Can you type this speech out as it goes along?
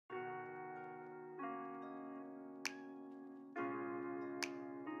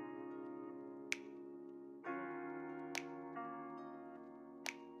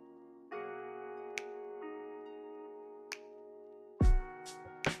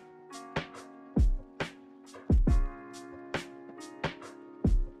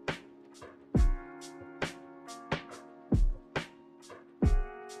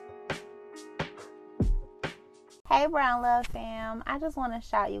Hey Brown Love fam, I just want to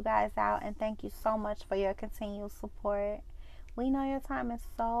shout you guys out and thank you so much for your continued support. We know your time is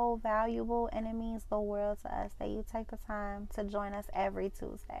so valuable and it means the world to us that you take the time to join us every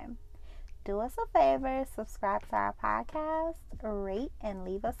Tuesday. Do us a favor, subscribe to our podcast, rate and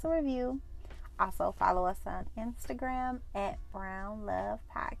leave us a review. Also follow us on Instagram at Brown Love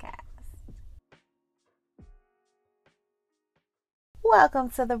Podcast.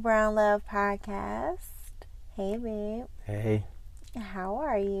 Welcome to the Brown Love Podcast. Hey, babe. Hey. How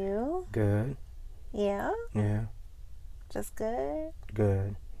are you? Good. Yeah? Yeah. Just good?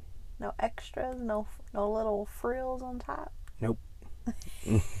 Good. No extras? No little frills on top? Nope.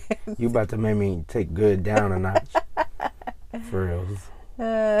 You about to make me take good down a notch. Frills.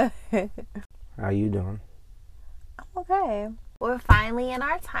 How you doing? I'm okay. We're finally in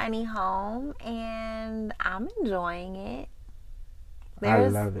our tiny home and I'm enjoying it. I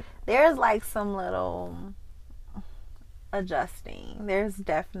love it. There's like some little adjusting. There's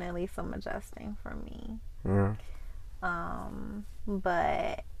definitely some adjusting for me. Yeah.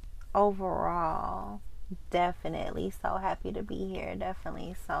 But overall, definitely so happy to be here.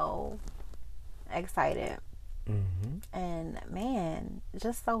 Definitely so excited. Mm-hmm. And man,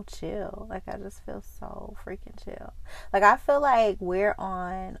 just so chill. Like I just feel so freaking chill. Like I feel like we're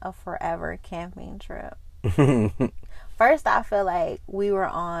on a forever camping trip. First, I feel like we were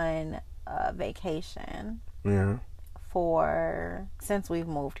on a vacation. Yeah. Since we've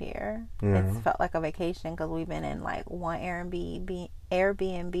moved here. Yeah. It's felt like a vacation because we've been in like one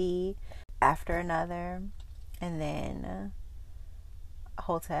Airbnb after another, and then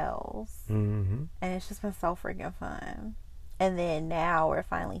hotels. Mm-hmm. And it's just been so freaking fun. And then now we're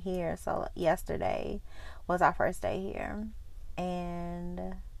finally here. So yesterday was our first day here,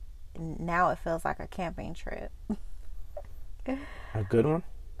 and now it feels like a camping trip. A good one?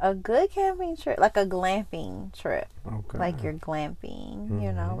 A good camping trip, like a glamping trip. Okay. Like you're glamping, Mm-hmm.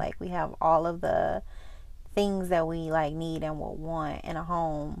 you know, like we have all of the things that we like need and will want in a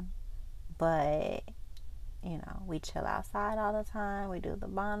home, but you know, we chill outside all the time. We do the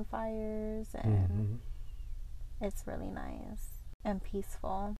bonfires and it's really nice and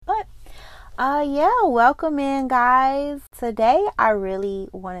peaceful. But yeah, welcome in guys. Today I really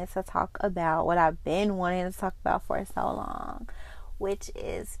wanted to talk about what I've been wanting to talk about for so long, which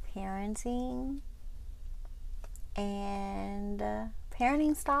is parenting and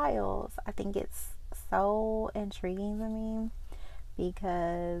parenting styles. I think it's so intriguing to me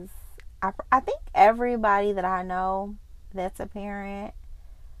because I think everybody that I know that's a parent,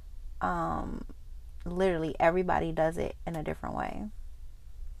 literally everybody does it in a different way.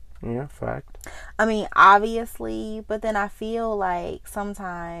 Yeah, fact. I mean, obviously, but then I feel like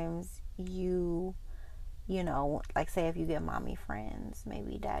sometimes you know, like say if you get mommy friends,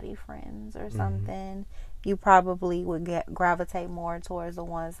 maybe daddy friends or something, you probably would gravitate more towards the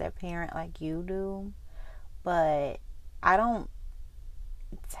ones that parent like you do. But I don't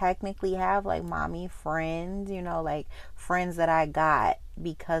technically have like mommy friends, you know, like friends that I got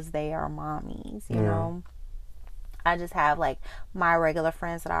because they are mommies, you know. I just have like my regular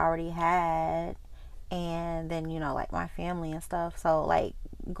friends that I already had, and then, you know, like my family and stuff. So like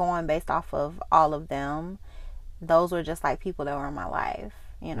going based off of all of them, those were just like people that were in my life,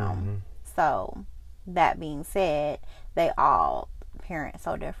 you know. So that being said, they all parent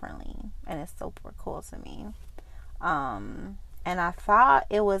so differently, and it's super cool to me. And I thought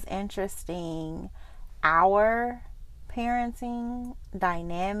it was interesting, our parenting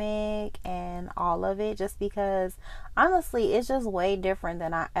dynamic and all of it, just because honestly it's just way different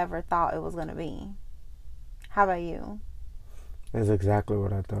than I ever thought it was going to be. How about you? That's exactly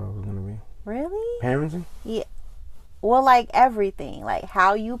what I thought it was going to be. Really? Parenting? Yeah. Well, like everything, like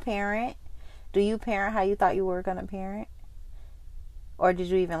how you parent. Do you parent how you thought you were going to parent? Or did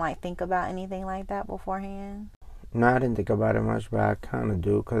you even like think about anything like that beforehand? No, I didn't think about it much, but I kind of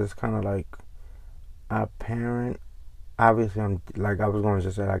do, because it's kind of like I parent. Obviously, I'm like, I was going to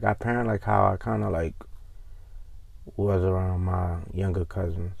just say, like, I parent like how I kind of like was around my younger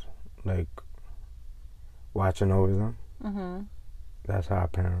cousins, like watching over them. That's how I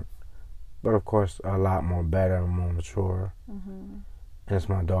parent. But of course, a lot more better and more mature. And it's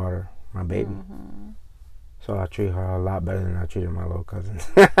my daughter, my baby. So I treat her a lot better than I treated my little cousins.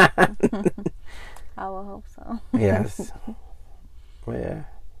 I will hope so. Yes. Well, yeah.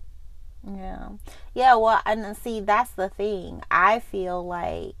 Yeah, well, and see, that's the thing. I feel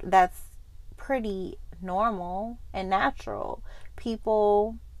like that's pretty normal and natural.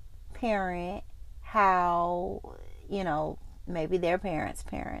 People parent how, you know, maybe their parents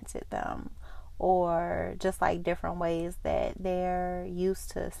parented them, or just like different ways that they're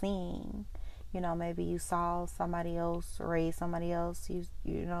used to seeing, maybe you saw somebody else raise somebody else.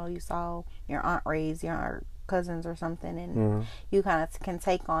 You saw your aunt raise your cousins or something, and you kind of can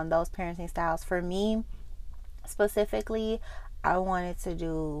take on those parenting styles. For me, specifically, I wanted to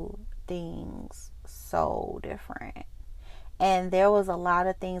do things so different. And there was a lot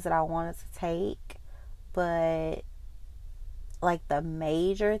of things that I wanted to take, but like the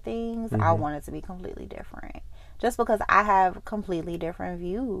major things, I wanted to be completely different. Just because I have completely different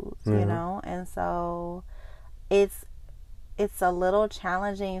views, and so it's a little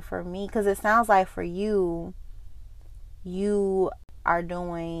challenging for me, because it sounds like for you are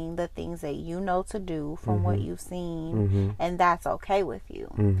doing the things that you know to do from what you've seen, and that's okay with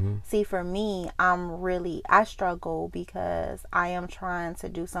you. See, for me, I struggle because I am trying to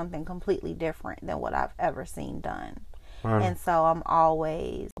do something completely different than what I've ever seen done. And so I'm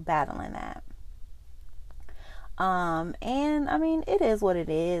always battling that. And I mean, it is what it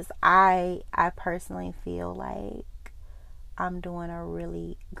is. I personally feel like I'm doing a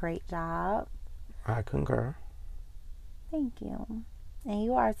really great job. I concur. Thank you. And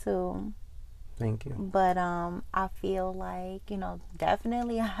you are too. Thank you. But I feel like,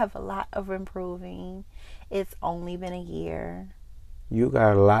 definitely I have a lot of improving. It's only been a year. You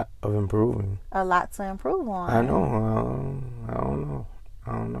got a lot of improving. A lot to improve on. I know. I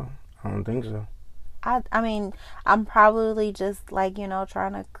don't know. I don't think so. I mean, I'm probably just like,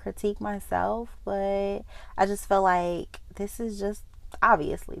 trying to critique myself, but I just feel like this is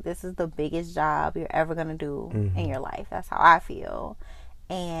the biggest job you're ever going to do in your life. That's how I feel.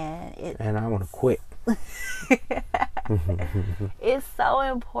 And I want to quit. It's so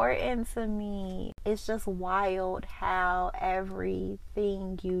important to me. It's just wild how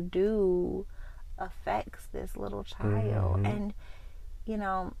everything you do affects this little child. And,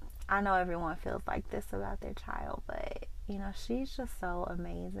 I know everyone feels like this about their child, but, she's just so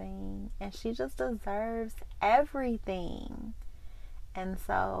amazing. And she just deserves everything. And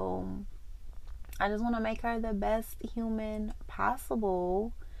so I just want to make her the best human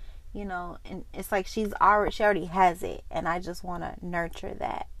possible, and it's like she already has it, and I just want to nurture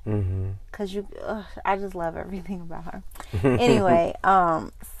that. Because I just love everything about her. Anyway,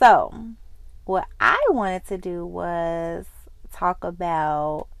 so what I wanted to do was talk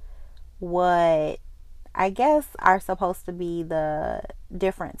about what I guess are supposed to be the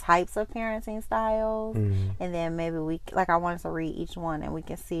different types of parenting styles, and then maybe I wanted to read each one and we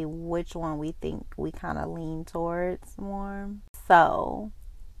can see which one we think we kind of lean towards more. So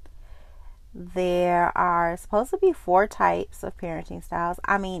there are supposed to be 4 types of parenting styles.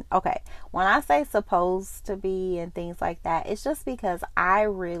 I mean, okay, when I say supposed to be and things like that, it's just because I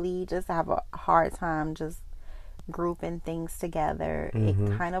really just have a hard time just grouping things together.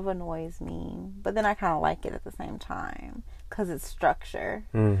 It kind of annoys me, but then I kind of like it at the same time because it's structure.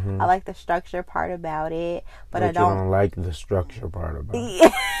 I like the structure part about it, but I don't like the structure part about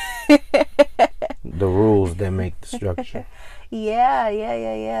it. The rules that make the structure.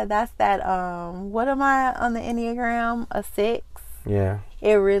 Yeah. That's that. What am I on the Enneagram? A 6. Yeah.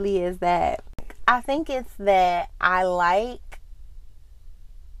 It really is that. I think it's that I like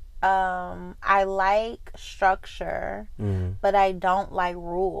structure, but I don't like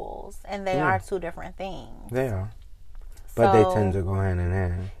rules, and they are 2 different things. They are, but they tend to go hand in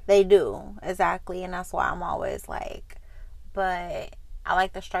hand. They do, exactly, and that's why I'm always like, but I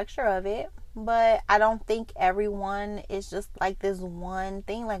like the structure of it, but I don't think everyone is just like this one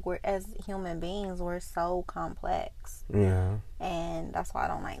thing. Like, we're, as human beings, we're so complex. Yeah, and that's why I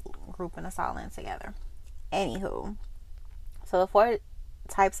don't like grouping us all in together. Anywho, so the 4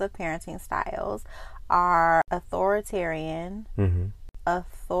 types of parenting styles are authoritarian,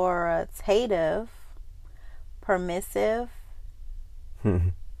 authoritative, permissive,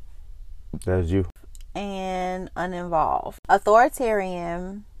 that's you, and uninvolved.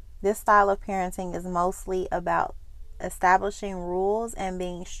 Authoritarian, this style of parenting is mostly about establishing rules and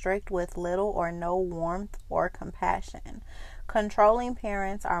being strict with little or no warmth or compassion. Controlling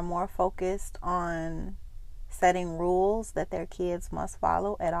parents are more focused on setting rules that their kids must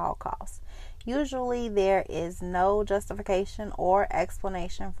follow at all costs. Usually there is no justification or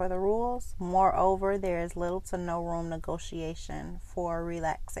explanation for the rules. Moreover, there is little to no room negotiation for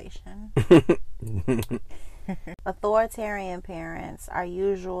relaxation. Authoritarian parents are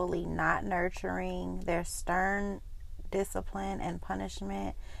usually not nurturing. They're stern discipline and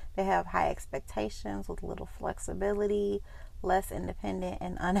punishment. They have high expectations with little flexibility, less independent,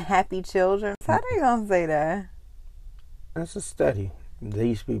 and unhappy children. How they gonna say that? That's a study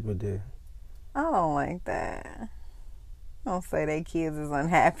these people did. I don't like that. Don't say their kids is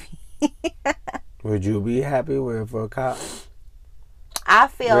unhappy. Would you be happy with a cop? I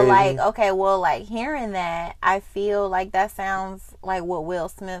feel raising. like, okay, well, like hearing that, I feel like that sounds like what Will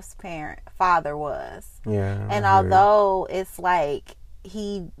Smith's father was. Yeah. And although it's like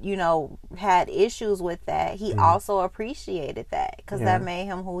he, had issues with that, he also appreciated that because that made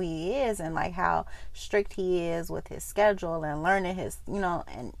him who he is, and like how strict he is with his schedule and learning his,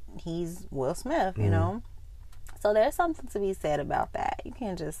 and he's Will Smith, So there's something to be said about that. You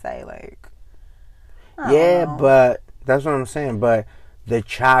can't just say like, but that's what I'm saying. But the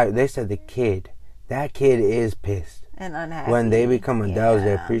child, they said that kid is pissed and unhappy. When they become adults,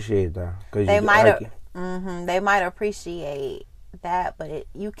 they appreciate that. Cause they might appreciate that, but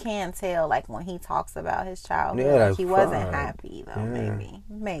you can tell like when he talks about his childhood, like he wasn't happy though.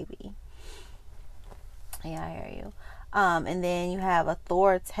 Maybe. Yeah, I hear you. And then you have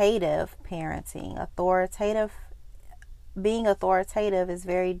authoritative parenting. Being authoritative is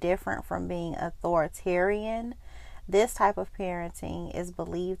very different from being authoritarian. This type of parenting is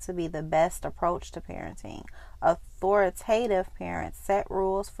believed to be the best approach to parenting. Authoritative parents set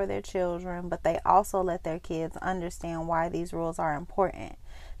rules for their children, but they also let their kids understand why these rules are important.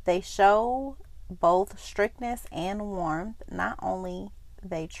 They show both strictness and warmth. Not only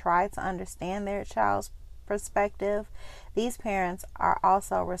they try to understand their child's perspective, these parents are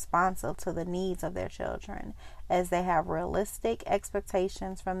also responsive to the needs of their children. As they have realistic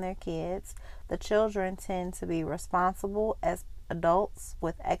expectations from their kids, the children tend to be responsible as adults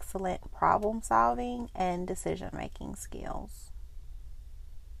with excellent problem solving and decision making skills.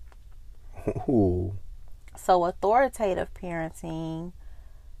 Ooh. So authoritative parenting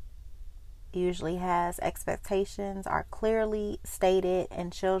usually has expectations are clearly stated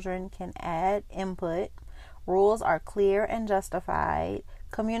and children can add input. Rules are clear and justified.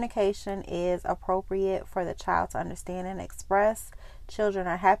 Communication is appropriate for the child to understand and express. Children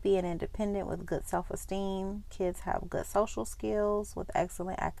are happy and independent with good self-esteem. Kids have good social skills with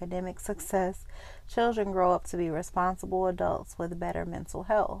excellent academic success. Children grow up to be responsible adults with better mental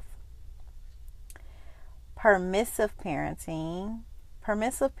health. Permissive parenting.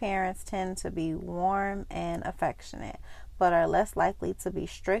 Permissive parents tend to be warm and affectionate, but are less likely to be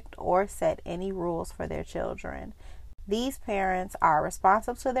strict or set any rules for their children. These parents are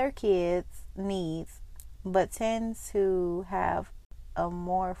responsive to their kids' needs, but tend to have a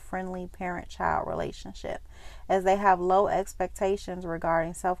more friendly parent-child relationship, as they have low expectations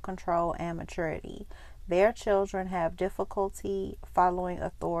regarding self-control and maturity. Their children have difficulty following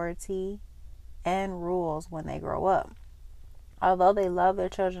authority and rules when they grow up. Although they love their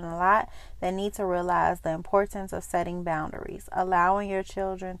children a lot, they need to realize the importance of setting boundaries. Allowing your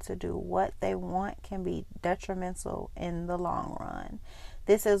children to do what they want can be detrimental in the long run.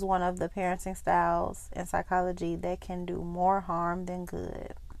 This is one of the parenting styles in psychology that can do more harm than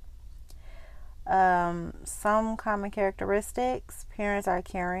good. Some common characteristics: parents are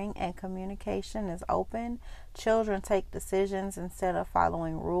caring and communication is open. Children take decisions instead of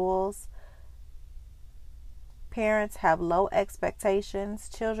following rules. Parents have low expectations.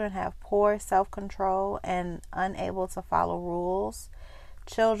 Children have poor self-control and unable to follow rules.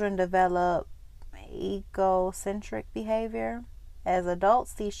 Children develop egocentric behavior. As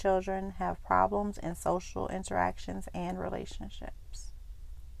adults, these children have problems in social interactions and relationships.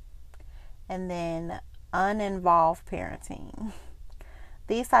 And then uninvolved parenting.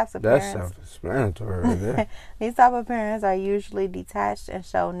 These types of That's parents, self-explanatory right there. These type of parents are usually detached and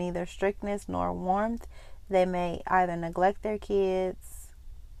show neither strictness nor warmth. They may either neglect their kids'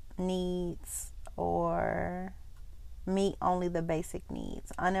 needs or meet only the basic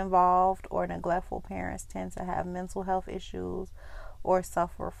needs. Uninvolved or neglectful parents tend to have mental health issues or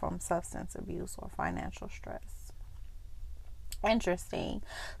suffer from substance abuse or financial stress. Interesting.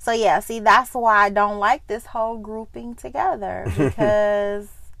 So yeah, see, that's why I don't like this whole grouping together, because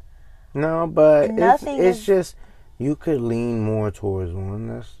no, but it's just you could lean more towards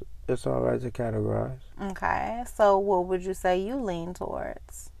one. It's all right to categorize. Okay, so what would you say you lean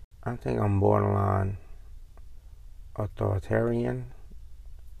towards? I think I'm borderline authoritarian,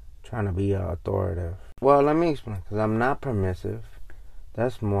 trying to be authoritative. Well, let me explain, because I'm not permissive.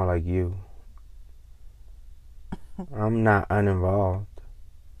 That's more like you. I'm not uninvolved,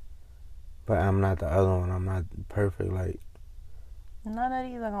 but I'm not the other one. I'm not perfect. Like, none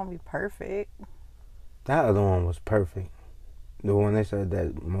of these are gonna be perfect. That other one was perfect. The one they said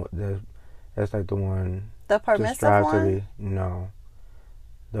that's like the one. The permissive one? No.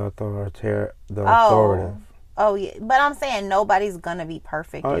 The authoritative. Oh, yeah. But I'm saying nobody's going to be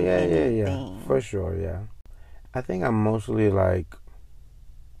perfect in anything. Yeah. For sure, yeah. I think I'm mostly like,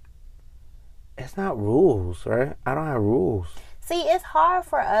 it's not rules, right? I don't have rules. See, it's hard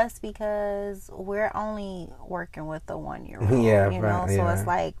for us because we're only working with the 1-year-old. Yeah, you know, right, so yeah. it's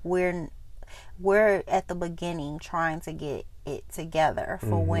like we're at the beginning trying to get it together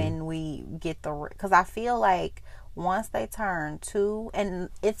for when we get because I feel like once they turn 2, and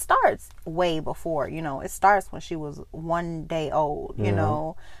it starts way before, you know, it starts when she was 1 day old, you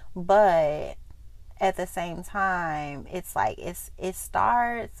know, but at the same time, it's like it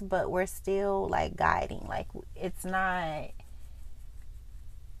starts, but we're still like guiding. Like it's not.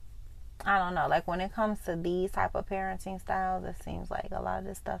 I don't know. Like when it comes to these type of parenting styles, it seems like a lot of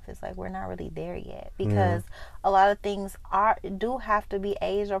this stuff is like we're not really there yet because a lot of things do have to be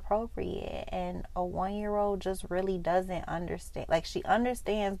age appropriate, and a 1-year-old just really doesn't understand. Like she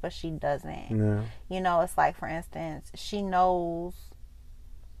understands, but she doesn't. Yeah. You know, it's like for instance, she knows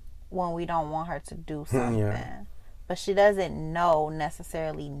when we don't want her to do something. But she doesn't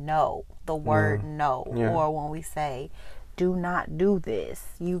necessarily know the word no. Or when we say, do not do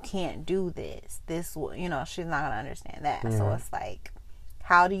this, you can't do this, this will, you know, she's not going to understand that. So it's like,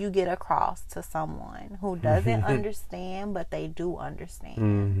 how do you get across to someone who doesn't understand, but they do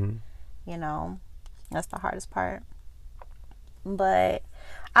understand? You know, that's the hardest part. But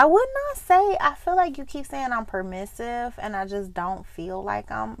I would not say, I feel like you keep saying I'm permissive, and I just don't feel like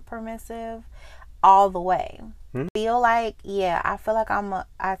I'm permissive all the way. Feel like, I feel like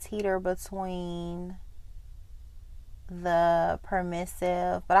I teeter between the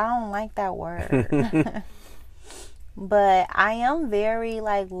permissive, but I don't like that word. But I am very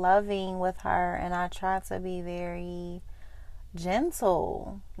like loving with her, and I try to be very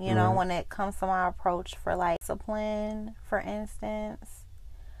gentle, you know, when it comes to my approach for like discipline, for instance.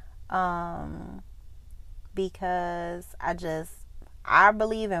 Because I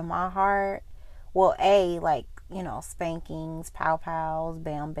believe in my heart, well, like, you know, spankings, pow-pows,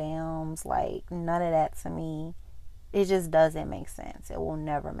 bam-bams, like none of that to me. It just doesn't make sense. It will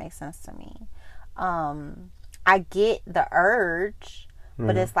never make sense to me. I get the urge,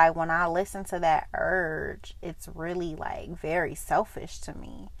 but it's like when I listen to that urge, it's really like very selfish to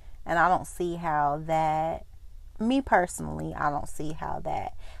me. And I don't see how that, me personally, I don't see how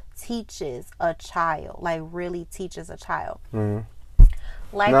that teaches a child, like really teaches a child.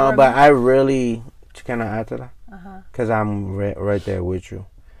 Like no, but I really, can I add to that? Because I'm right there with you.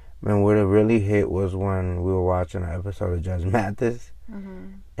 Man, what it really hit was when we were watching an episode of Judge Mathis,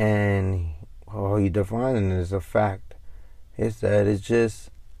 and how he defined it as a fact. He said it's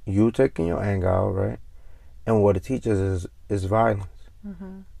just you taking your anger out, right? And what it teaches is violence.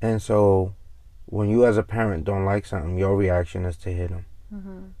 And so when you as a parent don't like something, your reaction is to hit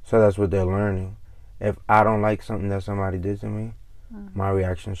them. So that's what they're learning. If I don't like something that somebody did to me, my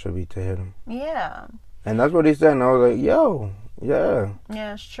reaction should be to hit them. Yeah. And that's what he said, and I was like, yo, yeah.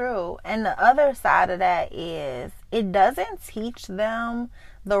 Yeah, it's true. And the other side of that is it doesn't teach them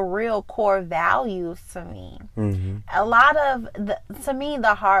the real core values to me. A lot of, to me,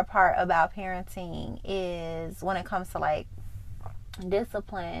 the hard part about parenting is when it comes to like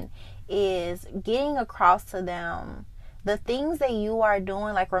discipline is getting across to them the things that you are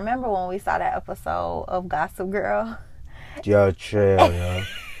doing. Like, remember when we saw that episode of Gossip Girl? Yo, chill, yo.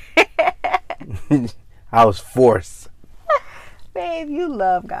 I was forced. Babe, you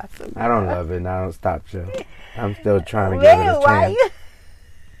love Gossip Girl. I don't love it. I don't stop, chill. I'm still trying to give it a chance.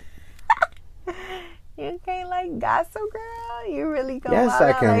 You can't like Gossip Girl? You really go Yes,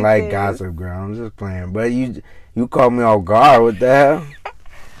 I can like this. Gossip Girl. I'm just playing. But you caught me off guard. What the hell?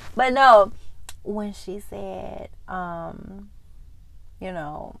 But no, when she said, you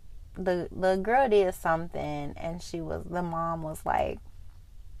know, the girl did something, and the mom was like,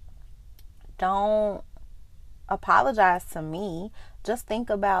 don't apologize to me. Just think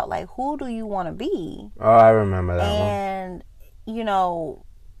about, like, who do you want to be? Oh, I remember that and, one. You know,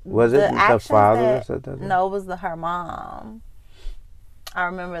 was it the father that said that? No, it was her mom. I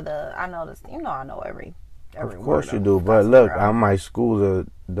remember I know this, you know, I know every of course you do, but look, I might school the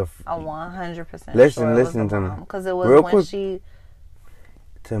 100%. Listen to me. Because it was real when quick, she.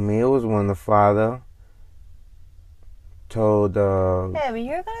 To me, it was when the father told. Yeah, but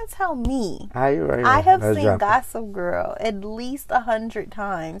you're gonna tell me. You're right. I have seen Gossip Girl at least 100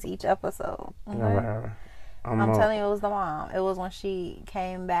 times each episode. Okay? I'm telling you, it was the mom. It was when she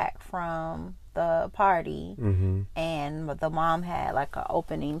came back from the party, and the mom had like an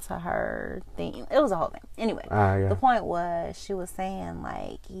opening to her thing. It was a whole thing. Anyway, the point was she was saying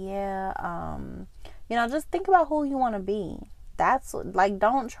like, you know, just think about who you want to be. That's like,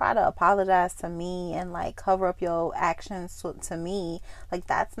 don't try to apologize to me and like cover up your actions to me. Like,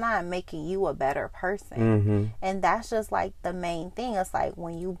 that's not making you a better person. And that's just like the main thing. It's like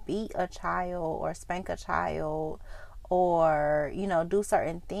when you beat a child or spank a child or, you know, do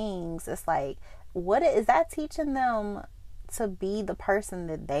certain things, it's like, what is that teaching them to be the person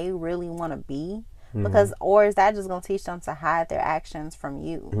that they really want to be? Because, or is that just going to teach them to hide their actions from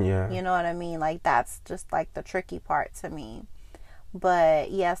you? Yeah. You know what I mean? Like, that's just like the tricky part to me. But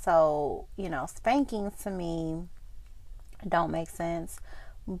yeah, so, you know, spankings to me don't make sense,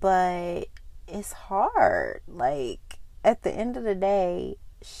 but it's hard. Like, at the end of the day,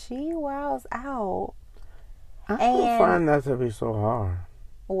 she wows out. I don't find that to be so hard.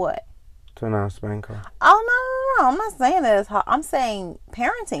 What? To not spank her. Oh, no. I'm not saying that it's hard. I'm saying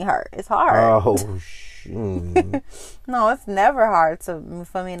parenting her is hard. Oh, shoot. No, it's never hard for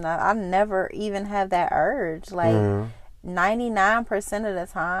me. I never even have that urge. Like, 99% of the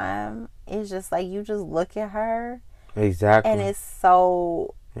time, it's just like you just look at her. Exactly. And it's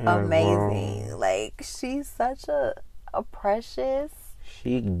so amazing. Like, she's such a precious.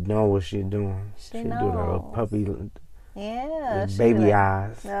 She know what she's doing. She knows. Do the little puppy, like, baby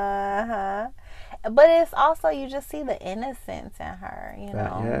eyes. But it's also, you just see the innocence in her, you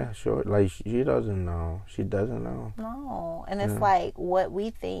know. Yeah, sure. Like, she doesn't know. She doesn't know. No. And it's like, what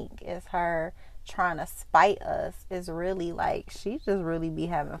we think is her trying to spite us is really like, she just really be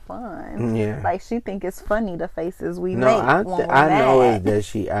having fun. Yeah. Like, she think it's funny the faces we make. I know is that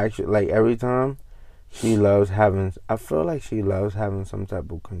she actually, like, every time she loves having, I feel like she loves having some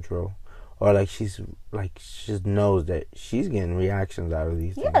type of control. Or like she just knows that she's getting reactions out of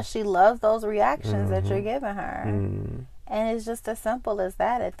these things. Yeah, she loves those reactions that you're giving her. And it's just as simple as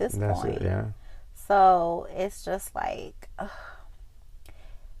that at this point. It, yeah. So it's just like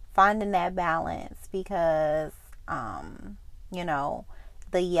finding that balance, because, you know,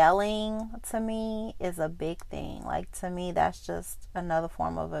 the yelling to me is a big thing. Like, to me, that's just another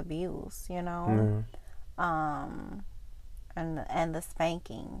form of abuse, you know? And the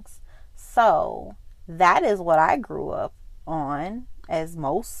spankings. So that is what I grew up on, as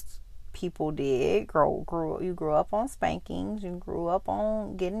most people did. You grew up on spankings. You grew up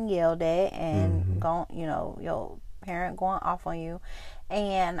on getting yelled at and your parent going off on you.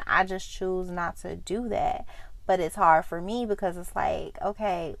 And I just choose not to do that. But it's hard for me because it's like,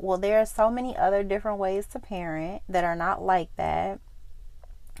 okay, well, there are so many other different ways to parent that are not like that.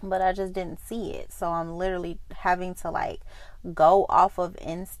 But I just didn't see it. So I'm literally having to, like, go off of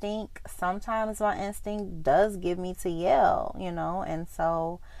instinct. Sometimes my instinct does give me to yell, you know. And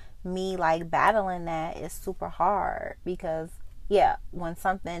so me, like, battling that is super hard. Because, yeah, when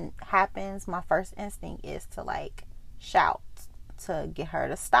something happens, my first instinct is to, like, shout to get her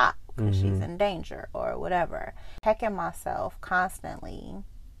to stop because she's in danger or whatever. Checking myself constantly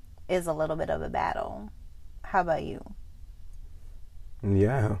is a little bit of a battle. How about you?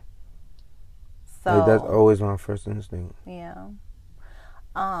 Yeah. So like, that's always my first instinct. Yeah.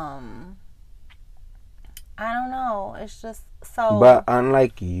 I don't know. It's just so. But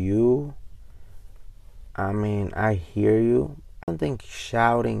unlike you, I mean, I hear you. I don't think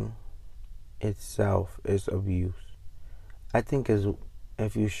shouting itself is abuse. I think is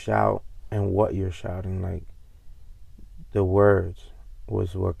if you shout and what you're shouting, like the words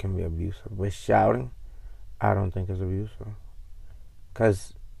was what can be abusive. But shouting, I don't think is abusive.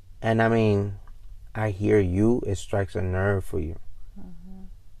 And I mean, I hear you, it strikes a nerve for you.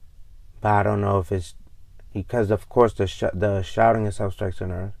 But I don't know if it's because, of course, the shouting itself strikes a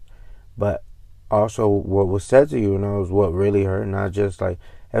nerve. But also, what was said to you, is what really hurt. Not just like,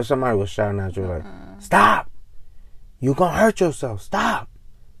 if somebody was shouting at you, like, stop! You're gonna hurt yourself. Stop!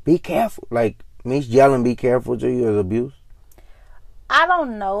 Be careful. Like, me yelling, be careful to you is abuse. I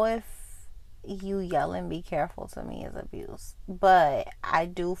don't know if you yelling be careful to me is abuse, but I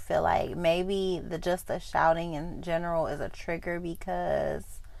do feel like maybe the shouting in general is a trigger because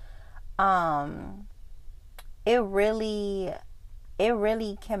it really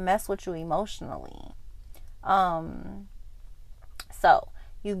can mess with you emotionally. So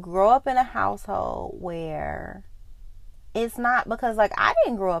you grow up in a household where it's not, because like I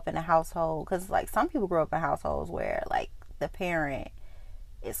didn't grow up in a household, because like some people grow up in households where like the parent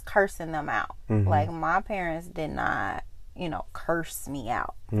is cursing them out. Like my parents did not, curse me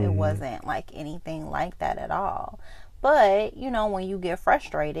out. It wasn't like anything like that at all. But, when you get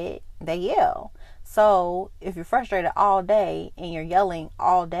frustrated, they yell. So if you're frustrated all day and you're yelling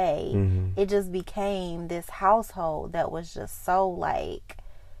all day, it just became this household that was just so like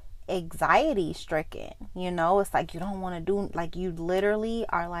anxiety stricken. It's like you don't want to do, like you literally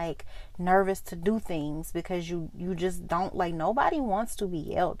are like nervous to do things because you just don't, like, nobody wants to be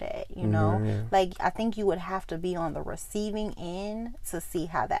yelled at, like I think you would have to be on the receiving end to see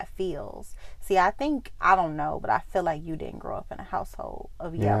how that feels. See, I don't know, but I feel like you didn't grow up in a household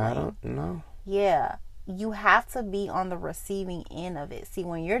of yelling. I don't know. Yeah, you have to be on the receiving end of it. See,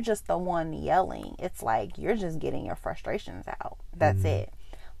 when you're just the one yelling, it's like you're just getting your frustrations out. That's it.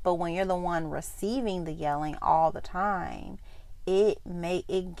 But when you're the one receiving the yelling all the time,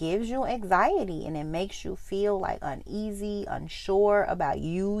 it gives you anxiety, and it makes you feel like uneasy, unsure about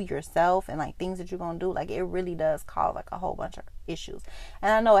you, yourself, and like things that you're gonna do. Like, it really does cause like a whole bunch of issues.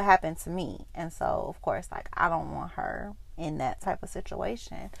 And I know it happened to me, and so of course, like, I don't want her in that type of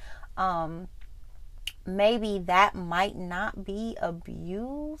situation. Maybe that might not be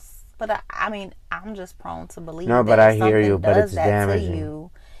abuse, but I mean, I'm just prone to believe No, that but if I hear something you, but does it's that damaging. to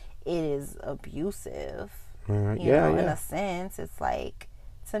you, it is abusive. Yeah. In a sense, it's like,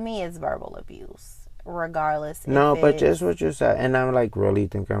 to me, it's verbal abuse, regardless. No, but just what you said, and I'm like really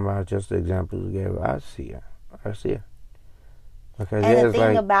thinking about just the examples you gave. I see it. Because and the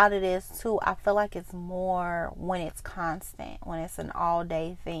thing about it is, too, I feel like it's more when it's constant, when it's an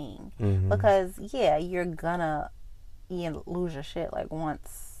all-day thing. Because, yeah, you're gonna lose your shit like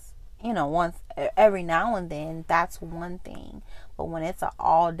once, every now and then. That's one thing. But when it's an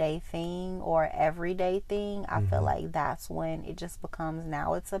all-day thing or everyday thing, I feel like that's when it just becomes,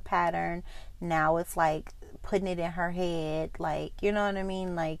 now it's a pattern. Now it's like putting it in her head, like, you know what I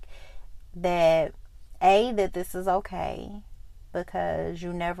mean? Like, that this is okay. Because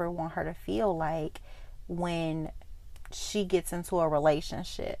you never want her to feel like when she gets into a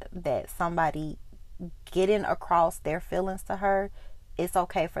relationship that somebody getting across their feelings to her, it's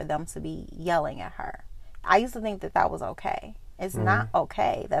okay for them to be yelling at her. I used to think that was okay. It's not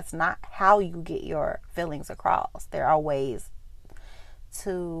okay. That's not how you get your feelings across. There are ways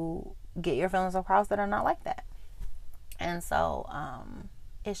to get your feelings across that are not like that. And so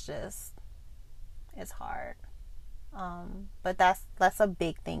it's hard. But that's a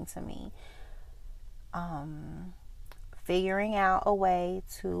big thing to me. Figuring out a way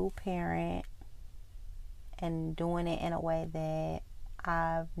to parent and doing it in a way that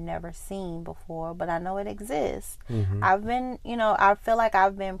I've never seen before, but I know it exists. I've been, I feel like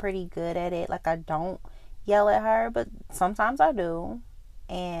I've been pretty good at it. Like, I don't yell at her, but sometimes I do.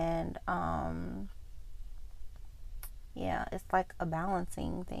 And yeah, it's like a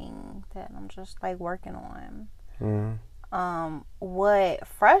balancing thing that I'm just like working on. What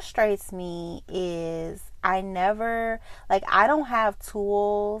frustrates me is I don't have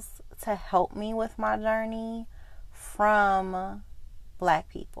tools to help me with my journey from Black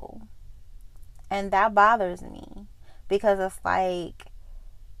people. And that bothers me because it's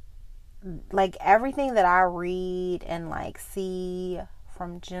like everything that I read and like see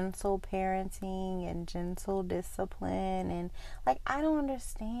from gentle parenting and gentle discipline, and like, I don't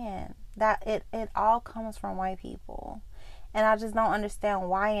understand that it all comes from white people. And I just don't understand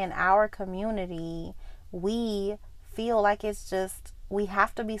why in our community we feel like it's just, we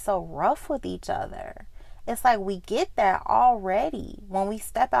have to be so rough with each other. It's like we get that already when we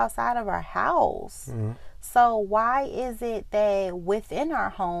step outside of our house. So why is it that within our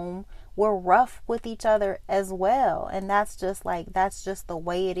home we're rough with each other as well? And that's just the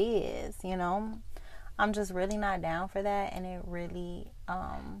way it is, I'm just really not down for that. And it really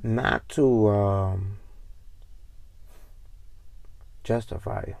not to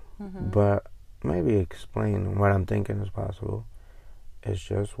justify, but maybe explain what I'm thinking is possible. It's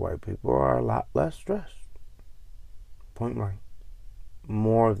just white people are a lot less stressed. Point blank.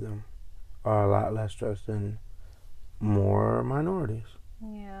 More of them are a lot less stressed than more minorities.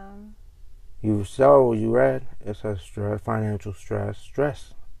 Yeah. You read, it says stress, financial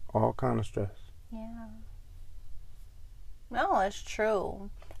stress, all kind of stress. Yeah. No, it's true.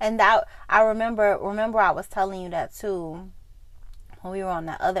 And that, I remember I was telling you that too when we were on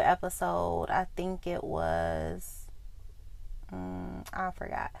that other episode. I think it was, I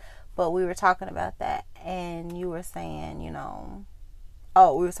forgot. But we were talking about that, and you were saying, we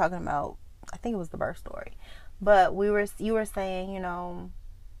were talking about, I think it was the birth story. But you were saying,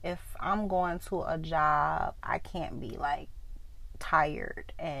 if I'm going to a job, I can't be like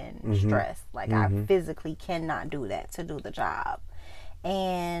tired and stressed. Like, I physically cannot do that to do the job.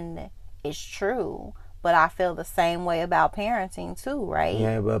 And it's true. But I feel the same way about parenting too, right?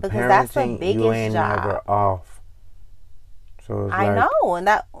 Yeah, but because parenting, that's the biggest you ain't job. never off. So it's I know, and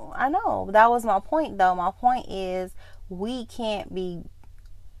that was my point though. My point is we can't be,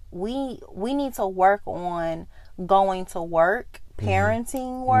 we need to work on going to work,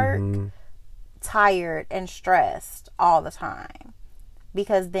 parenting work, tired and stressed all the time.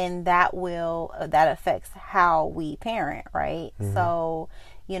 Because then that affects how we parent, right? So,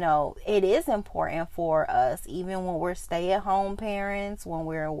 it is important for us, even when we're stay-at-home parents, when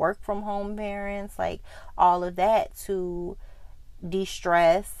we're work-from-home parents, like all of that, to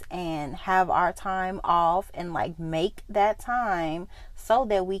de-stress and have our time off and like make that time so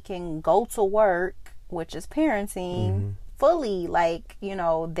that we can go to work, which is parenting, fully like, you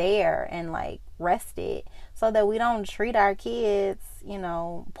know, there and like rested, so that we don't treat our kids, you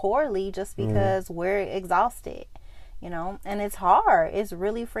know, poorly just because we're exhausted, you know. And it's hard. It's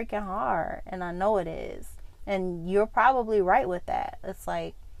really freaking hard, and I know it is. And you're probably right with that. It's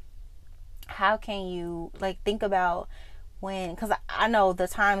like, how can you like think about when, because I know the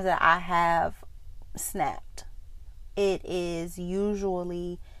times that I have snapped, it is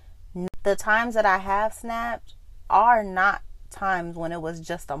usually, the times that I have snapped are not times when it was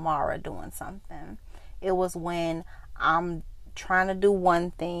just Amara doing something. It was when I'm trying to do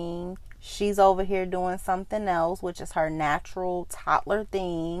one thing, she's over here doing something else, which is her natural toddler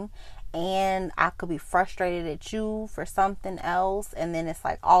thing, and I could be frustrated at you for something else, and then it's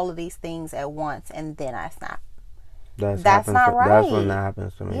like all of these things at once, and then I snap. That's not right. That's when that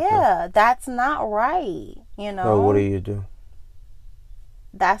happens to me. Yeah, that's not right. You know. So what do?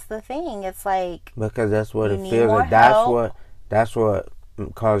 That's the thing. It's like, because that's what it feels like. That's what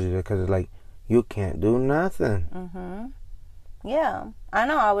causes you, because it's like you can't do nothing. Yeah, I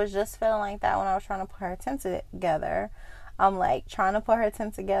know. I was just feeling like that when I was trying to put her tent together. I'm like trying to put her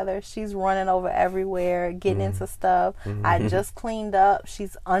tent together. She's running over everywhere, getting into stuff. I just cleaned up.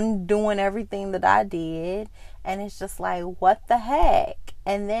 She's undoing everything that I did. And it's just like, what the heck?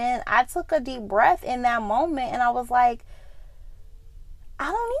 And then I took a deep breath in that moment, and I was like, I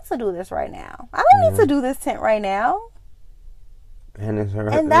don't need to do this right now. I don't need to do this tent right now. And it's her.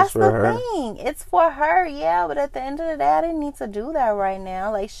 And that's the thing. It's for her, yeah. But at the end of the day, I didn't need to do that right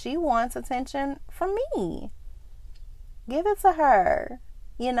now. Like, she wants attention from me. Give it to her.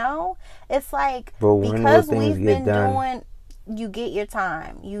 You know? It's like, because we've been doing, you get your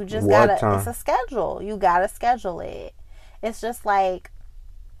time. You just gotta, it's a schedule. You gotta schedule it. It's just like,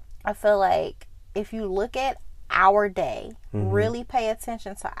 I feel like if you look at our day, really pay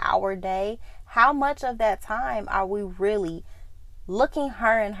attention to our day, how much of that time are we really looking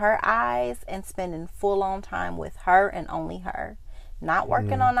her in her eyes and spending full on time with her and only her? Not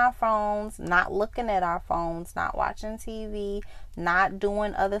working on our phones, not looking at our phones, not watching TV, not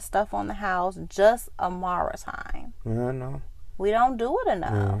doing other stuff on the house, just Amara time. Yeah, no. We don't do it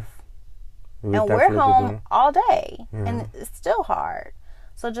enough. And we're home all day. And it's still hard.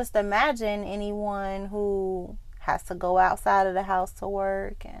 So just imagine anyone who has to go outside of the house to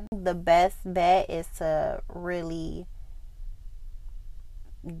work. And the best bet is to really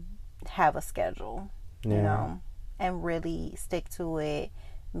have a schedule, you know, and really stick to it,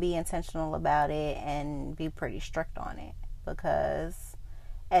 be intentional about it, and be pretty strict on it. Because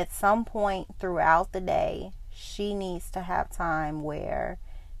at some point throughout the day, she needs to have time where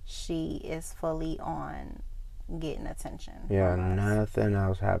she is fully on getting attention. Yeah, nothing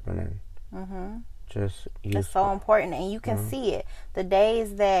else happening. Just it's so important, and you can see it. The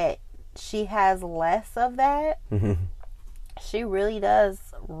days that she has less of that, she really does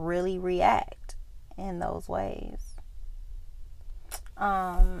really react in those ways.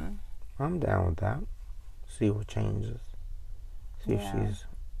 I'm down with that. See what changes. See if she's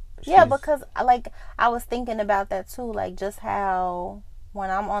because like I was thinking about that too, like just how when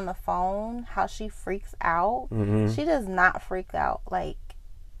I'm on the phone, how she freaks out. She does not freak out like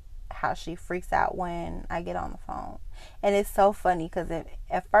how she freaks out when I get on the phone. And it's so funny because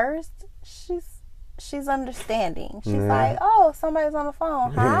at first she's understanding. She's like, oh, somebody's on the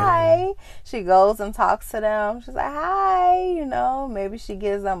phone. Hi. She goes and talks to them. She's like, hi, you know, maybe she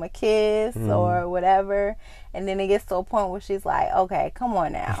gives them a kiss or whatever. And then it gets to a point where she's like, okay, come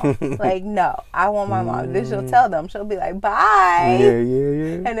on now. Like, no, I want my mom. Then she'll tell them. She'll be like, bye.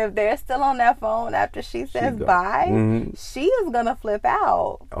 Yeah. And if they're still on that phone after she says bye, she is going to flip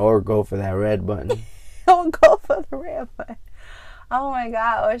out. Or go for that red button. Or go for the red button. Oh my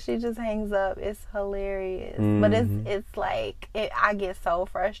God. Or she just hangs up. It's hilarious. But it's like, I get so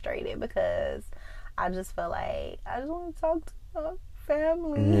frustrated because I just feel like I just want to talk to my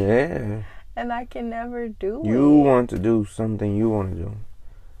family. Yeah. And I can never do it. You want to do something you want to do.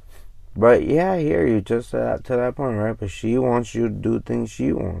 But yeah, I hear you just to that point, right? But she wants you to do things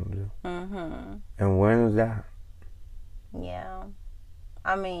she wants to do. And when is that? Yeah.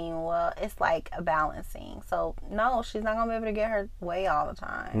 I mean, well, it's like a balancing. So, no, she's not going to be able to get her way all the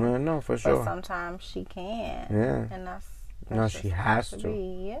time. No, for sure. But sometimes she can. Yeah. And that's no, she has to.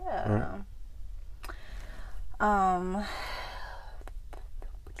 Yeah.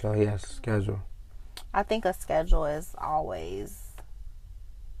 So, yes, schedule. I think a schedule is always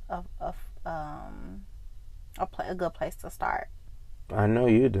a good place to start. I know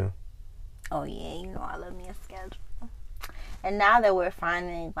you do. Oh, yeah. You know I love me a schedule. And now that we're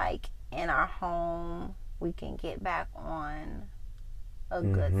finally like in our home, we can get back on a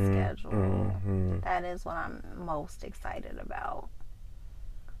good schedule. That is what I'm most excited about.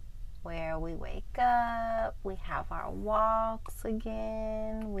 Where we wake up, we have our walks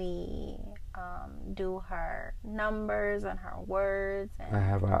again, we do her numbers and her words. And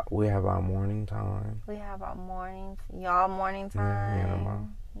we have our morning time. We have our morning, y'all morning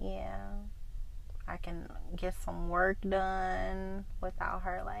time. Yeah. I can get some work done without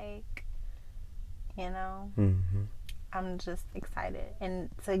her, like, you know. I'm just excited, and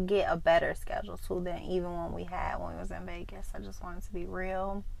to get a better schedule too than even when we was in Vegas. I just wanted to be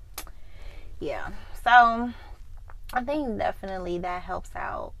real. Yeah, so I think definitely that helps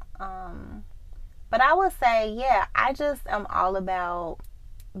out. But I would say, yeah, I just am all about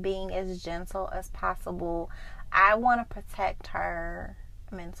being as gentle as possible. I want to protect her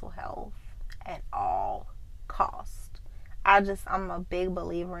mental health at all cost. I'm a big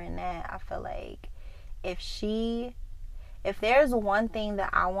believer in that. I feel like if there's one thing that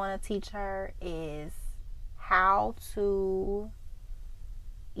I want to teach her is how to,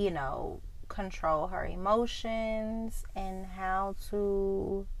 you know, control her emotions and how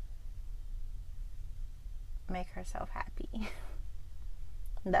to make herself happy.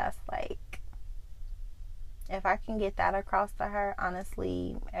 That's like, if I can get that across to her,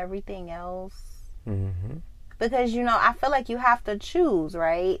 honestly, everything else. Because, you know, I feel like you have to choose,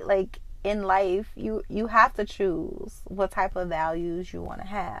 right? Like, in life, you have to choose what type of values you want to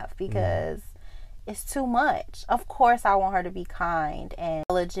have, because it's too much. Of course, I want her to be kind and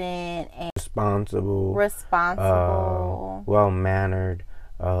intelligent and responsible, well-mannered,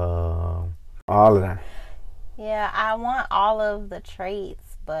 all of that. Yeah, I want all of the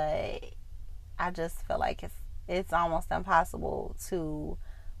traits, but I just feel like it's almost impossible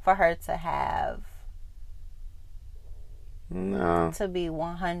for her to have to be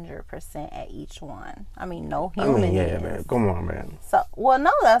 100% at each one. I mean, no human is. Man. Come on, man. So, well,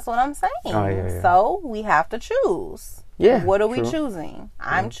 no, that's what I'm saying. Oh, yeah. So we have to choose. Yeah. What are we choosing?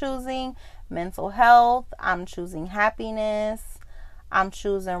 I'm choosing mental health. I'm choosing happiness. I'm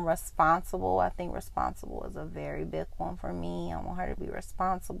choosing responsible. I think responsible is a very big one for me. I want her to be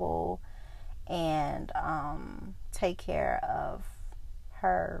responsible and take care of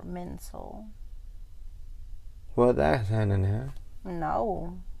her mental. Well, that's hand in hand.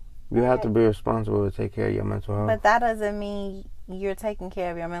 No. You have to be responsible to take care of your mental health. But that doesn't mean you're taking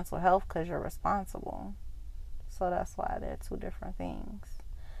care of your mental health because you're responsible. So that's why they're two different things.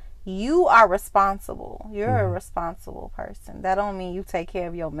 You are responsible. You're a responsible person. That don't mean you take care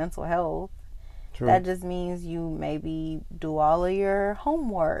of your mental health. True. That just means you maybe do all of your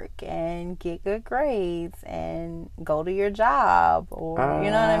homework and get good grades and go to your job, or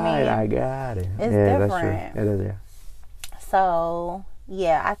you know what I mean? I got it. It's different. That's true. It is, yeah. So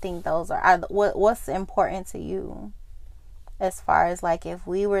yeah, I think those are what's important to you, as far as like if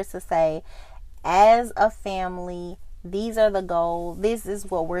we were to say, as a family, these are the goals. This is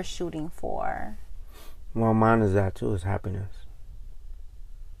what we're shooting for. Well, mine is that too. Is happiness.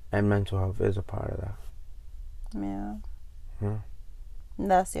 And mental health is a part of that. Yeah. Yeah.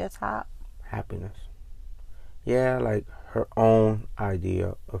 That's your top? Happiness. Yeah, like her own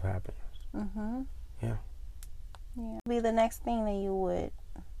idea of happiness. Yeah. Yeah. Be the next thing that you would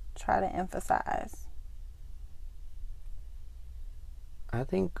try to emphasize. I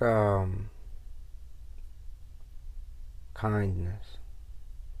think kindness.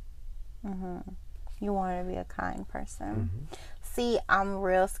 You want her to be a kind person. See, I'm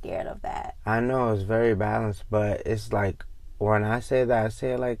real scared of that. I know it's very balanced, but it's like when I say that, I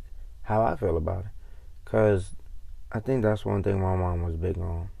say it like how I feel about it. Because I think that's one thing my mom was big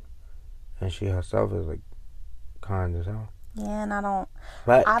on. And she herself is like kind as hell. Yeah, and I don't.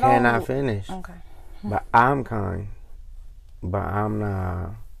 But can I finish? Okay. But I'm kind. But I'm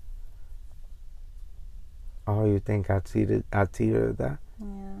not. Oh, you think I teetered that?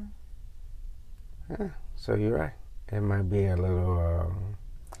 Yeah. So you're right. It might be a little...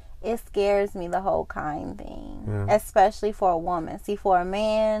 It scares me, the whole kind thing. Yeah. Especially for a woman. See, for a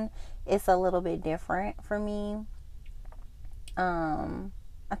man, it's a little bit different for me.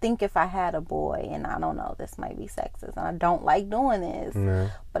 I think if I had a boy, and I don't know, this might be sexist, and I don't like doing this,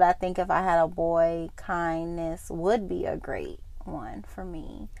 but I think if I had a boy, kindness would be a great one for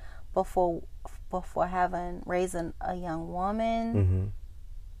me. Before raising a young woman,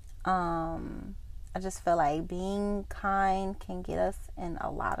 I just feel like being kind can get us in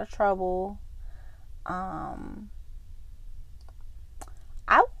a lot of trouble. I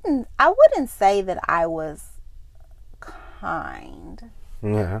wouldn't say that I was kind.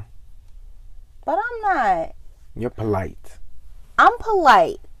 Yeah. But I'm not. You're polite. I'm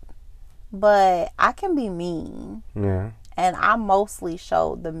polite, but I can be mean. Yeah. And I mostly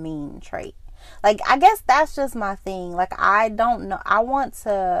show the mean trait. Like, I guess that's just my thing. Like, I don't know. I want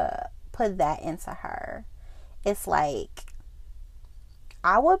to put that into her. It's like,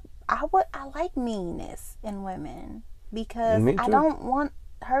 I like meanness in women because I don't want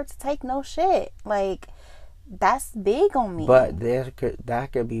her to take no shit. Like, that's big on me. But that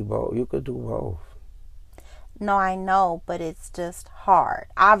could be both. You could do both. No, I know, but it's just hard.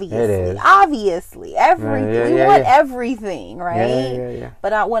 Obviously, it is. Obviously, everything. We want everything, right? Yeah.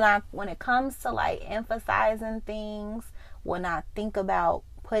 But when it comes to like emphasizing things, when I think about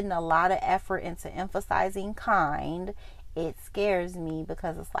putting a lot of effort into emphasizing kind, it scares me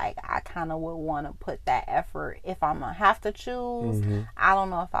because it's like I kind of would want to put that effort if I'm gonna have to choose. Mm-hmm. I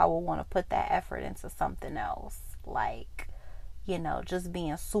don't know if I would want to put that effort into something else, like, you know, just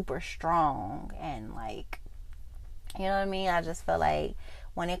being super strong and like. You know what I mean? I just feel like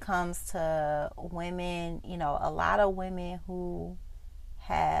when it comes to women, you know, a lot of women who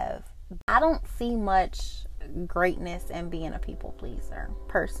I don't see much greatness in being a people pleaser,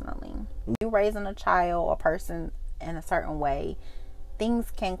 personally. You raising a child or person in a certain way,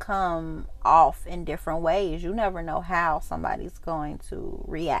 things can come off in different ways. You never know how somebody's going to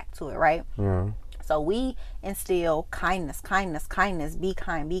react to it, right? Yeah. So we instill kindness, be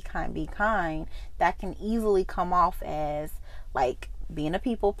kind. That can easily come off as like being a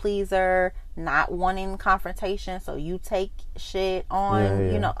people pleaser, not wanting confrontation. So you take shit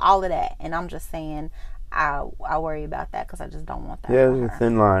on, you know, all of that. And I'm just saying, I worry about that because I just don't want that. Yeah, it's a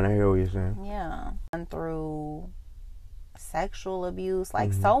thin line. I hear what you're saying. Yeah. And through sexual abuse,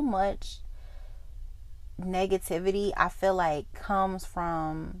 like so much negativity, I feel like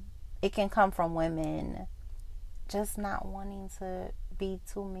it can come from women just not wanting to be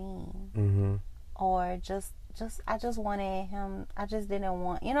too mean. Mm-hmm. Or I just wanted him, I just didn't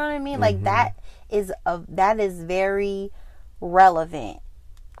want, you know what I mean? Like that is very relevant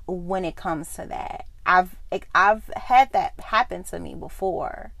when it comes to that. I've had that happen to me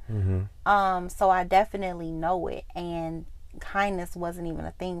before. So I definitely know it, and kindness wasn't even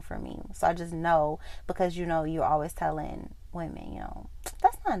a thing for me. So I just know, because you know, you're always telling women, you know,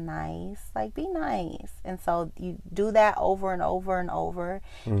 that's not nice, like be nice. And so you do that over and over and over.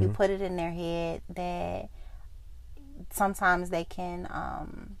 You put it in their head that sometimes they can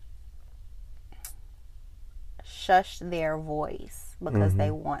shush their voice because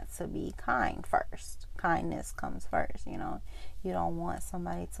they want to be kind first. Kindness comes first, you know. You don't want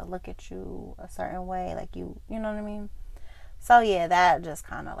somebody to look at you a certain way, like you know what I mean? So yeah, that just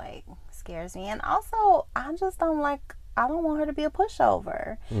kind of like scares me. And also, I don't want her to be a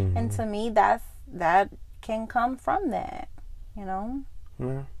pushover. And to me, that can come from that, you know?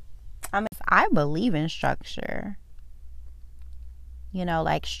 Yeah. I believe in structure. You know,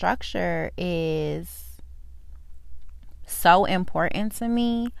 like, structure is so important to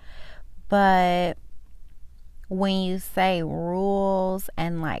me. But when you say rules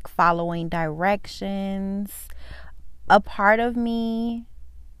and like following directions, a part of me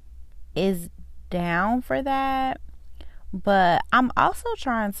is down for that. But I'm also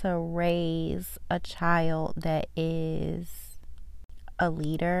trying to raise a child that is a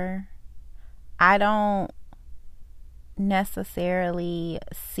leader. I don't necessarily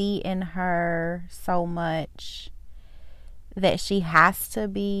see in her so much that she has to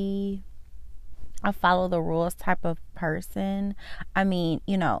be a follow the rules type of person. I mean,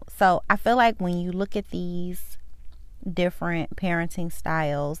 you know, so I feel like when you look at these different parenting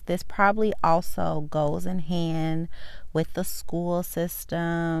styles, this probably also goes in hand with the school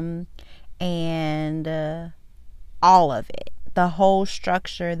system and all of it, the whole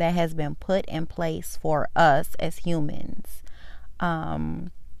structure that has been put in place for us as humans,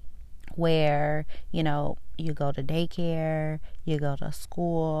 where, you know, you go to daycare, you go to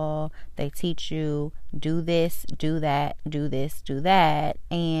school, they teach you do this, do that, do this, do that,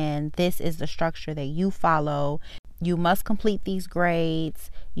 and this is the structure that you follow. You must complete these grades,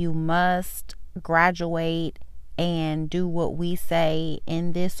 you must graduate and do what we say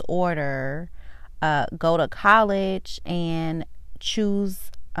in this order, go to college and choose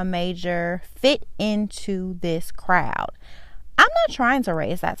a major, fit into this crowd. I'm not trying to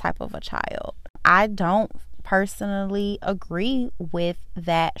raise that type of a child. I don't personally agree with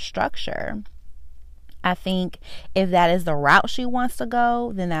that structure. I think if that is the route she wants to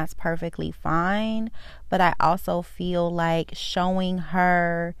go, then that's perfectly fine. But I also feel like showing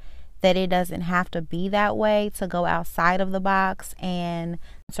her that it doesn't have to be that way, to go outside of the box and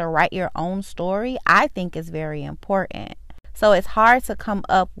to write your own story, I think is very important. So it's hard to come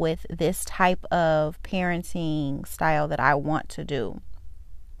up with this type of parenting style that I want to do.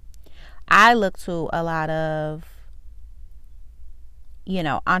 I look to a lot of,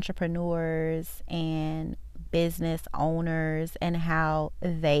 entrepreneurs and business owners and how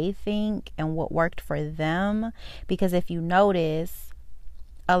they think and what worked for them. Because if you notice,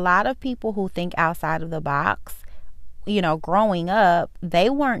 a lot of people who think outside of the box, growing up, they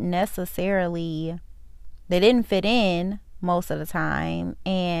didn't fit in most of the time,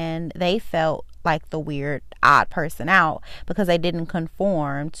 and they felt like the weird, odd person out because they didn't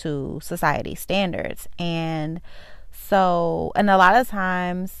conform to society standards. And a lot of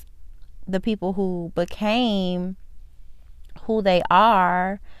times the people who became who they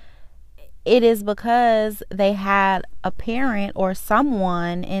are, it is because they had a parent or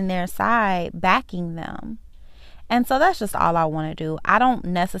someone in their side backing them. And so that's just all I want to do. I don't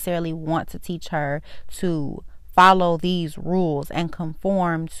necessarily want to teach her to follow these rules and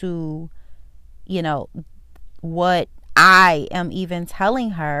conform to, what I am even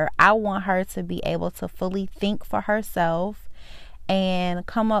telling her. I want her to be able to fully think for herself and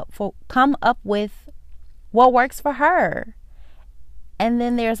come up with what works for her. And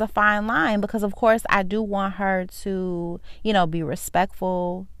then there's a fine line, because of course I do want her to, be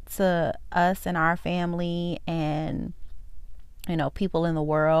respectful to us and our family and, people in the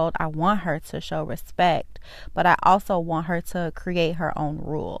world. I want her to show respect, but I also want her to create her own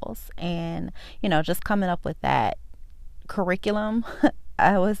rules. And, just coming up with that curriculum,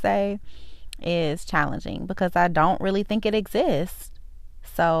 I would say, is challenging because I don't really think it exists.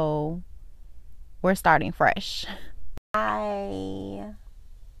 So we're starting fresh. I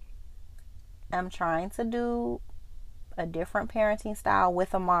am trying to do a different parenting style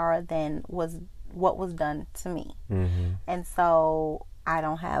with Amara than what was done to me. Mm-hmm. And so I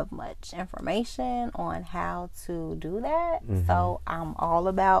don't have much information on how to do that. Mm-hmm. So I'm all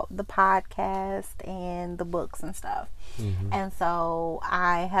about the podcast and the books and stuff. Mm-hmm. And so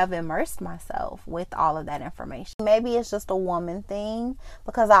I have immersed myself with all of that information. Maybe it's just a woman thing,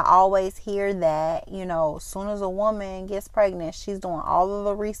 because I always hear that, as soon as a woman gets pregnant, she's doing all of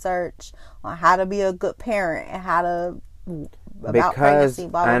the research on how to be a good parent and how to about pregnancy,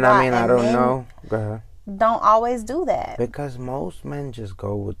 blah, blah, blah. I don't know. Go ahead. Don't always do that. Because most men just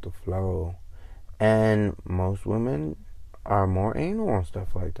go with the flow. And most women are more anal and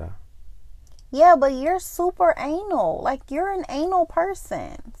stuff like that. Yeah, but you're super anal. Like, you're an anal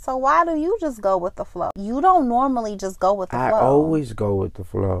person. So why do you just go with the flow? You don't normally just go with the flow. I always go with the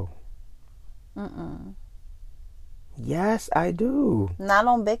flow. Yes, I do. Not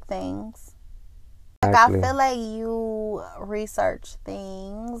on big things. Like, I feel like you research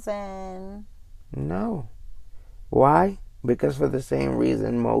things and... No. Why? Because for the same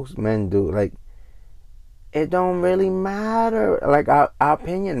reason most men do. Like, it don't really matter. Like, our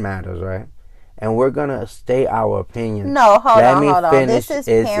opinion matters, right? And we're going to state our opinion. No, hold on. This is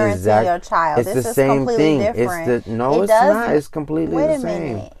parenting your child. It's the same thing. Different. It's not. It's completely the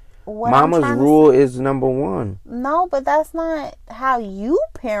same. Minute. Mama's rule is number one. No, but that's not how you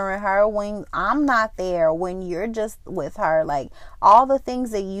parent her when I'm not there, when you're just with her. Like, all the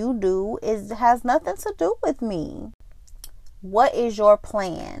things that you do has nothing to do with me. What is your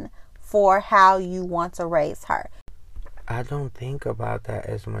plan for how you want to raise her? I don't think about that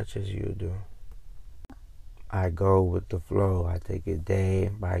as much as you do. I go with the flow. I take it day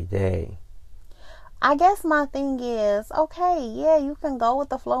by day. I guess my thing is, okay, yeah, you can go with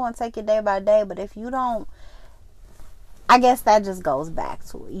the flow and take it day by day, but if you don't, I guess that just goes back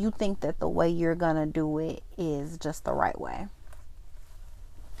to it. You think that the way you're going to do it is just the right way.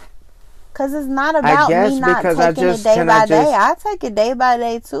 Because it's not about me not taking it day by day. I take it day by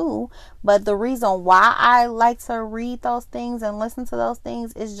day too. But the reason why I like to read those things and listen to those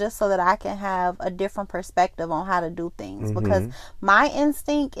things is just so that I can have a different perspective on how to do things. Mm-hmm. Because my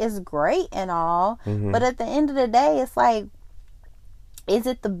instinct is great and all. Mm-hmm. But at the end of the day, it's like, is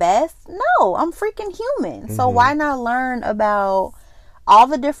it the best? No, I'm freaking human. Mm-hmm. So why not learn about all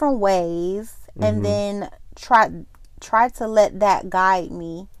the different ways and then try to let that guide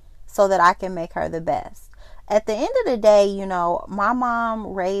me so that I can make her the best. At the end of the day, my mom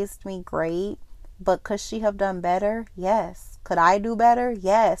raised me great, but could she have done better? Yes. Could I do better?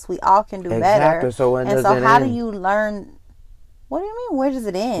 Yes. We all can do better. So how do you learn? What do you mean? Where does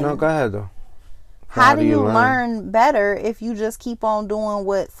it end? No, go ahead though. How do you learn better if you just keep on doing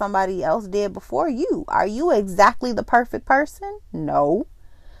what somebody else did before you? Are you exactly the perfect person? No.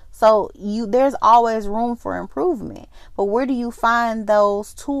 So there's always room for improvement. But where do you find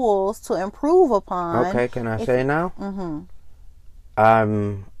those tools to improve upon? Okay, can I say now?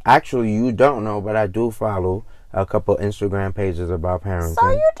 Mm-hmm. Actually, you don't know, but I do follow a couple Instagram pages about parenting.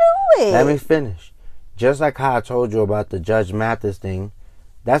 So you do it. Let me finish. Just like how I told you about the Judge Mathis thing,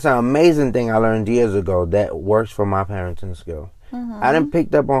 that's an amazing thing I learned years ago that works for my parenting skills. I done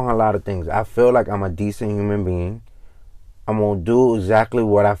picked up on a lot of things. I feel like I'm a decent human being. I'm going to do exactly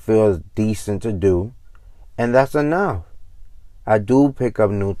what I feel is decent to do. And that's enough. I do pick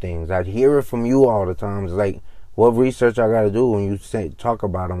up new things. I hear it from you all the time. It's like, what research I got to do when you talk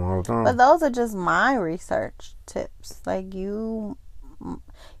about them all the time? But those are just my research tips. Like you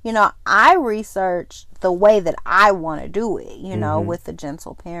know, I research the way that I want to do it, you know, with the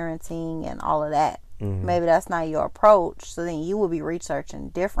gentle parenting and all of that. Maybe that's not your approach. So then you will be researching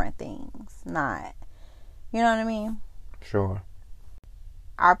different things, not, you know what I mean? Sure.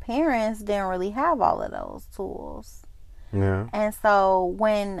 Our parents didn't really have all of those tools. Yeah. And so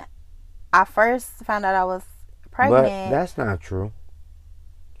when I first found out I was pregnant. But that's not true.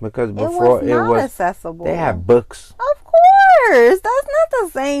 Because before it was accessible. They had books. Of course. That's not the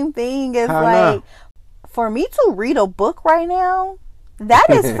same thing as for me to read a book right now.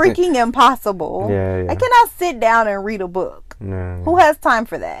 That is freaking impossible. Yeah. I cannot sit down and read a book. No. Who has time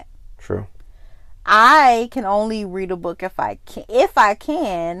for that? True. I can only read a book if I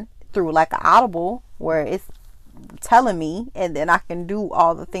can through like an Audible where it's telling me, and then I can do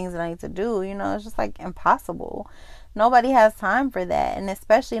all the things that I need to do. You know, it's just like impossible. Nobody has time for that, and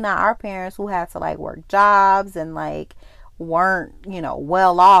especially not our parents who had to like work jobs and like weren't, you know,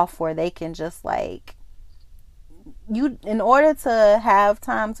 well off where they can just like, you, in order to have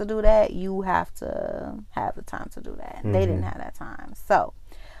time to do that, you have to have the time to do that. They didn't have that time. So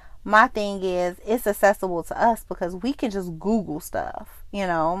my thing is, it's accessible to us because we can just Google stuff, you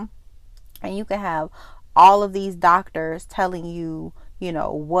know, and you can have all of these doctors telling you, you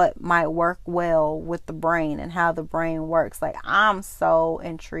know, what might work well with the brain and how the brain works. Like, I'm so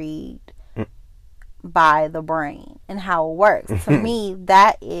intrigued by the brain and how it works. To me,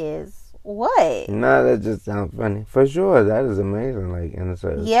 that is what? No, that just sounds funny. For sure, that is amazing. Like, and it's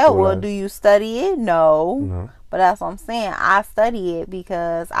well, do you study it? No. But that's what I'm saying. I study it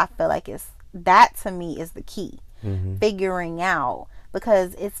because I feel like that to me is the key. Figuring out,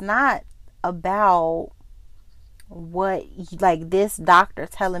 because it's not about what, like, this doctor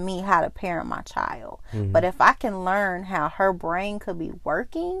telling me how to parent my child. But if I can learn how her brain could be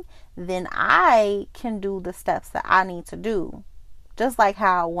working, then I can do the steps that I need to do. Just like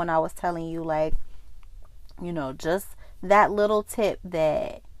how when I was telling you, like, you know, just that little tip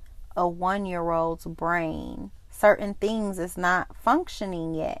that a 1-year-old's brain, certain things is not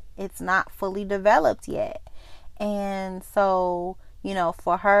functioning yet. It's not fully developed yet. And so, you know,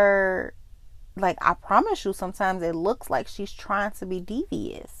 for her, like, I promise you, sometimes it looks like she's trying to be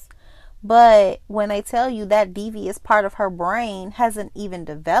devious. But when they tell you that devious part of her brain hasn't even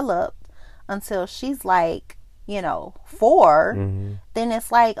developed until she's like, you know, 4, then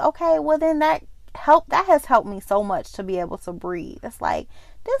it's like, okay, well then that has helped me so much to be able to breathe. It's like,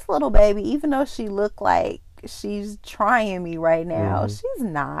 this little baby, even though she look like she's trying me right now, she's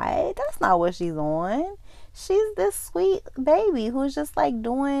not. That's not what she's on. She's this sweet baby who's just like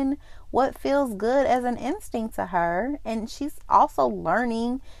doing what feels good as an instinct to her. And she's also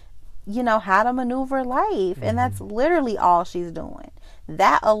learning, you know, how to maneuver life. And that's literally all she's doing.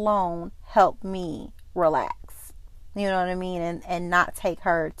 That alone helped me relax. You know what I mean? And not take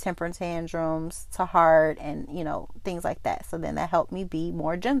her temper tantrums to heart and, you know, things like that. So then that helped me be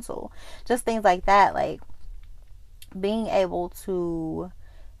more gentle. Just things like that. Like, being able to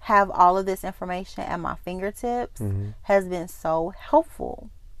have all of this information at my fingertips has been so helpful.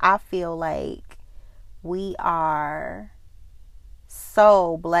 I feel like we are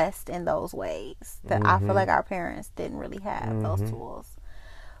so blessed in those ways that I feel like our parents didn't really have those tools.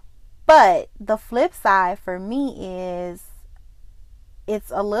 But the flip side for me is it's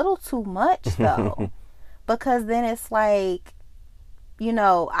a little too much though. Because then it's like, you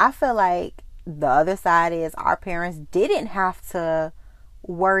know, I feel like the other side is our parents didn't have to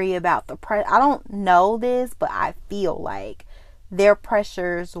worry about the I don't know this, but I feel like their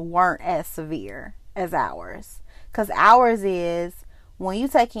pressures weren't as severe as ours. Because ours is, when you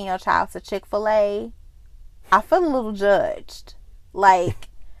taking your child to Chick-fil-A, I feel a little judged. Like,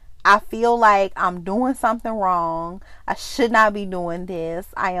 I feel like I'm doing something wrong. I should not be doing this.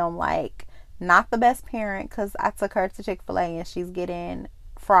 I am like not the best parent because I took her to Chick-fil-A and she's getting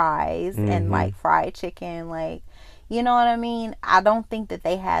fries and like fried chicken. Like, you know what I mean? I don't think that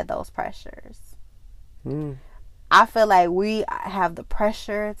they had those pressures. I feel like we have the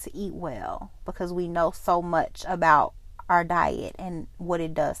pressure to eat well because we know so much about our diet and what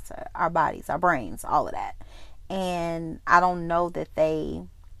it does to our bodies, our brains, all of that. And I don't know that they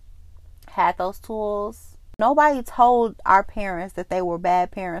had those tools. Nobody told our parents that they were bad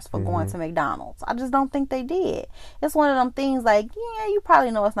parents for going to McDonald's. I just don't think they did. It's one of them things like, yeah, you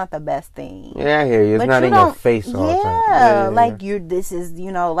probably know it's not the best thing. Yeah, I hear you. It's not in your face all the time. Yeah, like this is,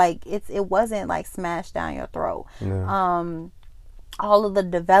 like it wasn't like smashed down your throat. No. All of the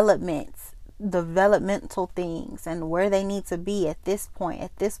developmental things and where they need to be at this point.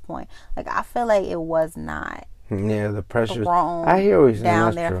 Like, I feel like it was not. Yeah, the pressure. I hear what you're saying.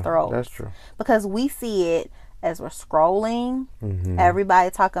 Down their throats. That's true. Because we see it as we're scrolling.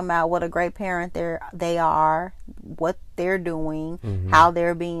 Everybody talking about what a great parent they are, what they're doing, how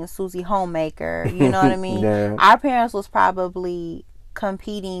they're being Susie Homemaker. You know what I mean? Yeah. Our parents was probably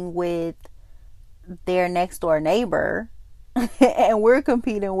competing with their next door neighbor. And we're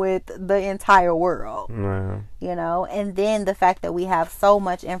competing with the entire world. Yeah. And then the fact that we have so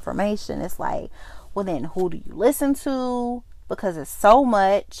much information, it's like, well, then who do you listen to? Because it's so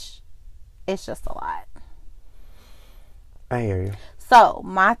much. It's just a lot. I hear you. So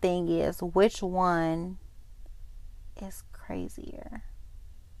my thing is, which one is crazier?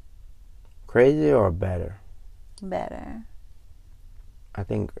 Crazier or better? Better. I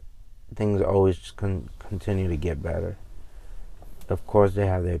think things always just continue to get better. Of course, they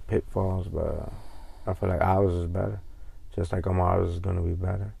have their pitfalls, but I feel like ours is better. Just like ours is going to be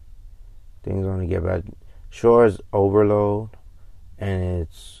better. Things only get better. Sure, it's overload and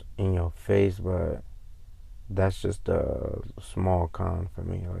it's in your face, but that's just a small con for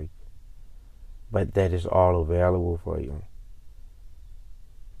me. Like, but that is all available for you.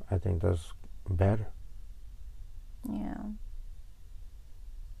 I think that's better. Yeah.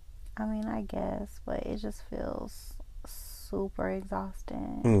 I mean, I guess, but it just feels super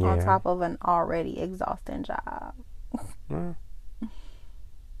exhausting on top of an already exhausting job. Yeah.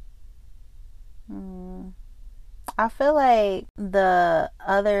 I feel like the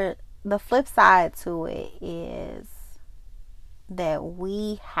flip side to it is that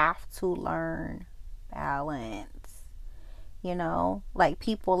we have to learn balance. Like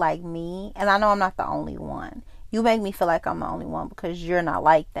people like me, and I know I'm not the only one. You make me feel like I'm the only one because you're not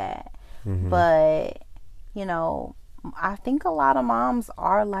like that. But, I think a lot of moms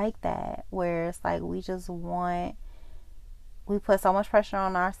are like that, where it's like we put so much pressure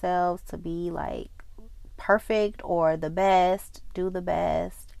on ourselves to be like perfect or the best, do the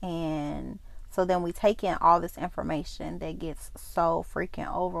best, and so then we take in all this information that gets so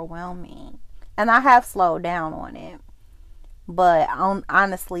freaking overwhelming. And I have slowed down on it, but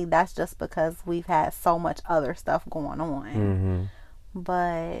honestly, that's just because we've had so much other stuff going on.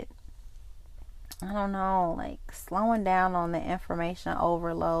 But I don't know, like slowing down on the information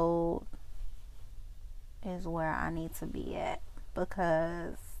overload is where I need to be at,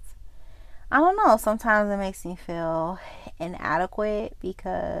 because I don't know, sometimes it makes me feel inadequate,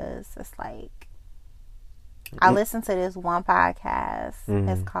 because it's like I listen to this one podcast.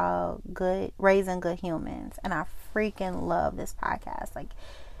 It's called Raising Good Humans, and I freaking love this podcast. Like,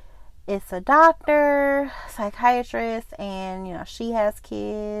 it's a doctor, psychiatrist, and she has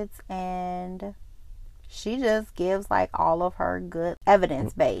kids, and she just gives like all of her good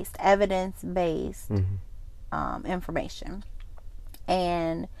evidence-based information.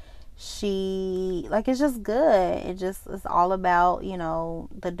 And she, like, it's just good. It just is all about,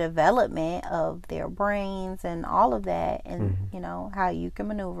 the development of their brains and all of that, and, how you can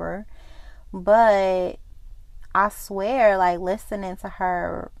maneuver. But I swear, like, listening to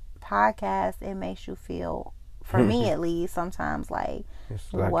her podcast, it makes you feel, for me at least, sometimes like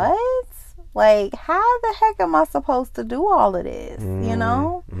what? Like, how the heck am I supposed to do all of this?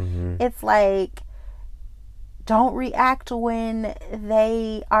 It's like, don't react when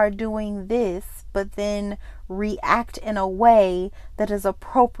they are doing this, but then react in a way that is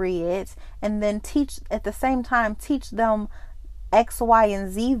appropriate, and then at the same time teach them X, Y,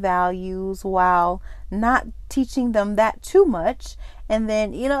 and Z values while not teaching them that too much. And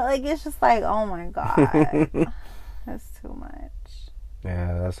then, like, it's just like, oh my God, that's too much.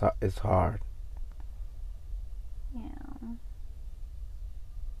 Yeah, it's hard. Yeah.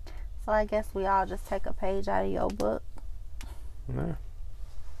 So I guess we all just take a page out of your book. Yeah.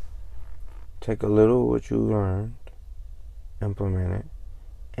 Take a little of what you learned, implement it,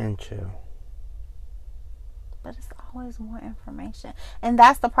 and chill. But it's always more information. And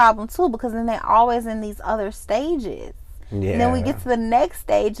that's the problem too, because then they're always in these other stages. Yeah. And then we get to the next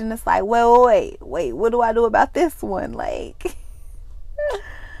stage and it's like, wait, what do I do about this one? Like,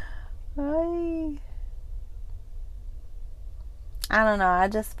 I don't know. I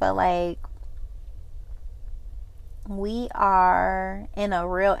just feel like we are in a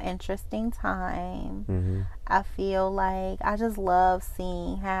real interesting time. I feel like I just love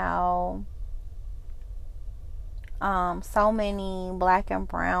seeing how So many black and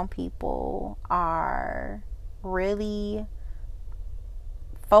brown people are really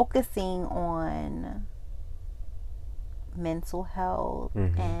focusing on mental health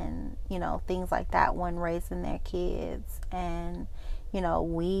and, you know, things like that when raising their kids. And, you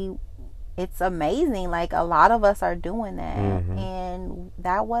know, it's amazing. Like, a lot of us are doing that. And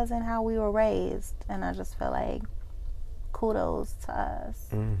that wasn't how we were raised. And I just feel like kudos to us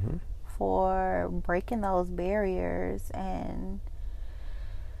for breaking those barriers and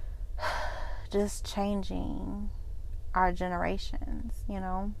just changing our generations, you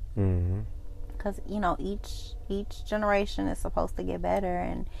know, because you know each generation is supposed to get better,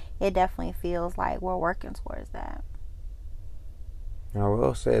 and it definitely feels like we're working towards that. I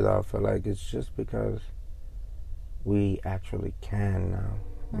will say though, I feel like it's just because we actually can now,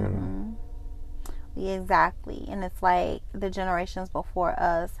 you know. Exactly. And it's like the generations before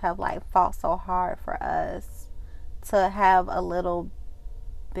us have like fought so hard for us to have a little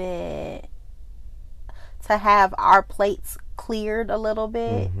bit, to have our plates cleared a little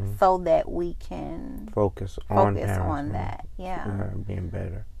bit so that we can focus on that. Yeah. Being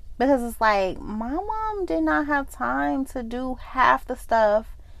better. Because it's like, my mom did not have time to do half the stuff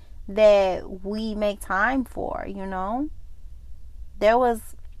that we make time for, you know? There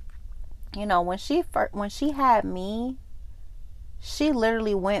was, you know, when she had me, she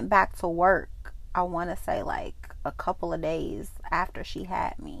literally went back to work, I want to say like a couple of days after she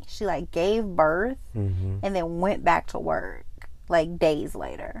had me. She like gave birth and then went back to work like days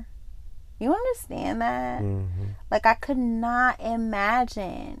later. You understand that? Like, I could not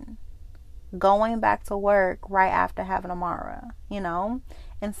imagine going back to work right after having Amara, you know?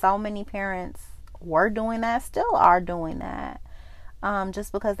 And so many parents were doing that, still are doing that,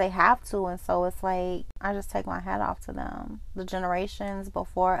 just because they have to. And so it's like, I just take my hat off to them. The generations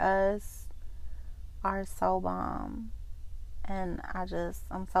before us are so bomb. And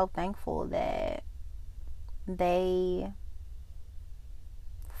I'm so thankful that they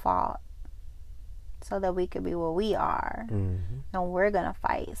fought so that we could be where we are. And we're going to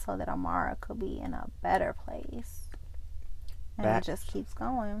fight so that Amara could be in a better place. And it just keeps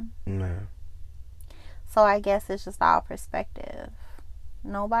going. Yeah. So I guess it's just our perspective.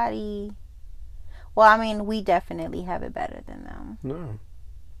 Nobody... Well, I mean, we definitely have it better than them. No.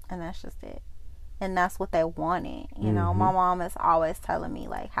 And that's just it. And that's what they wanted. You know, my mom is always telling me,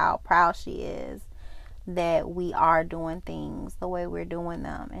 like, how proud she is that we are doing things the way we're doing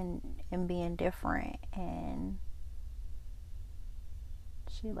them and being different. And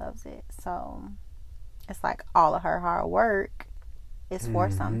she loves it. So it's like all of her hard work is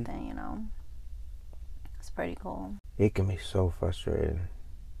for something, you know. It's pretty cool. It can be so frustrating.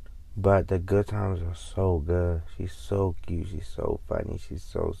 But the good times are so good. She's so cute. She's so funny. She's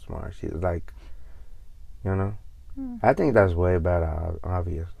so smart. She's like, you know. I think that's way better,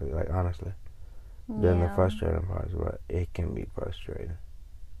 obviously, like, honestly, than the frustrating parts. But it can be frustrating.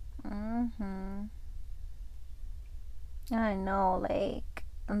 I know, like,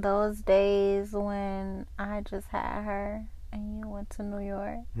 those days when I just had her and you went to New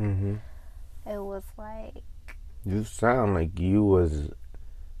York, it was like... You sound like you was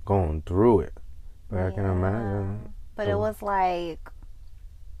going through it. But I can imagine. But it was like...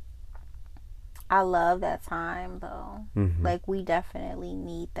 I love that time, though. Like, we definitely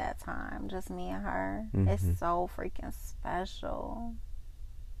need that time, just me and her. It's so freaking special.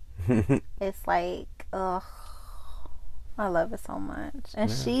 It's like, ugh, I love it so much. And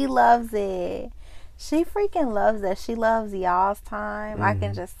she loves it. She freaking loves it. She loves y'all's time. I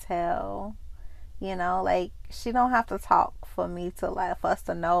can just tell. You know, like, she don't have to talk for me to, like, for us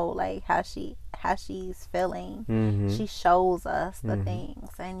to know, like, how she's feeling. She shows us the things.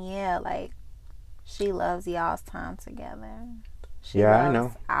 And yeah, like, she loves y'all's time together. She loves I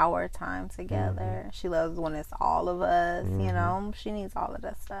know. our time together. She loves when it's all of us, you know. She needs all of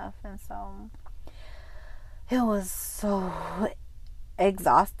that stuff. And so it was so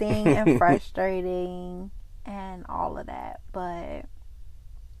exhausting and frustrating and all of that. But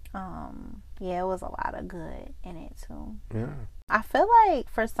yeah, it was a lot of good in it too. Yeah. I feel like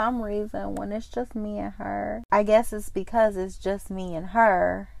for some reason when it's just me and her, I guess it's because it's just me and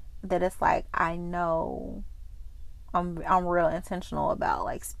her, that it's like, I know I'm real intentional about,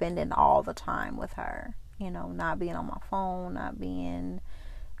 like, spending all the time with her, you know, not being on my phone, not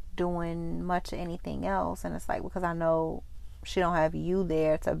doing much of anything else. And it's like, because I know she don't have you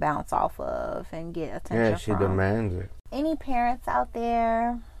there to bounce off of and get attention from. Yeah, she demands it. Any parents out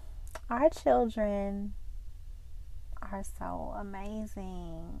there, our children are so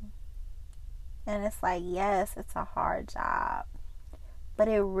amazing. And it's like, yes, it's a hard job, but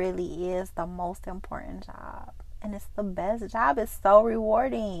it really is the most important job. And it's the best job. It's so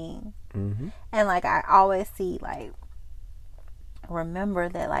rewarding. Mm-hmm. And like I always see, like, remember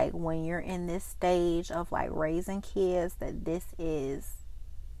that like when you're in this stage of like raising kids, that this is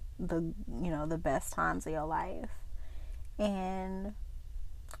the, you know, the best times of your life. And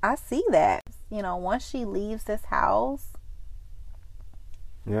I see that, you know, once she leaves this house,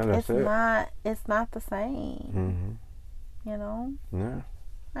 Yeah, that's it's not the same. Mm-hmm. You know? Yeah.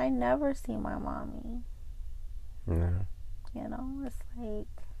 I never see my mommy. Yeah. You know, it's like,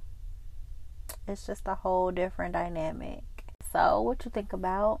 it's just a whole different dynamic. So, what you think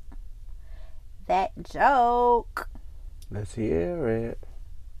about that joke? Let's hear it.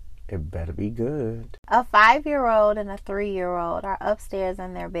 It better be good. A 5-year-old and a 3-year-old are upstairs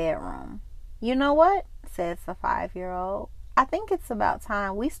in their bedroom. You know what? Says the 5-year-old. I think it's about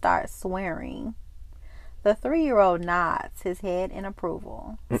time we start swearing. The 3-year-old nods his head in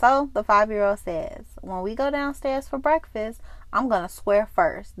approval. So the 5-year-old says, when we go downstairs for breakfast, I'm going to swear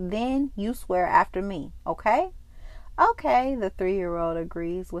first. Then you swear after me. Okay? Okay, the 3-year-old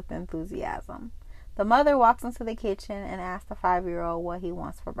agrees with enthusiasm. The mother walks into the kitchen and asks the 5-year-old what he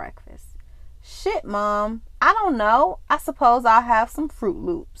wants for breakfast. Shit, Mom. I don't know. I suppose I'll have some Fruit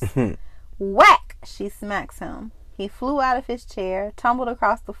Loops. Whack! She smacks him. He flew out of his chair, tumbled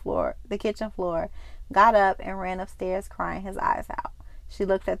across the kitchen floor, got up and ran upstairs crying his eyes out. She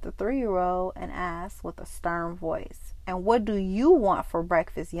looked at the 3-year-old and asked with a stern voice, "And what do you want for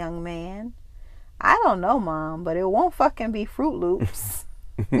breakfast, young man?" "I don't know, Mom, but it won't fucking be Fruit Loops."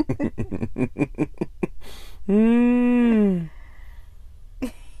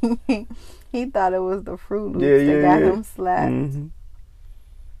 He thought it was the Fruit Loops that got him slapped. Mm-hmm.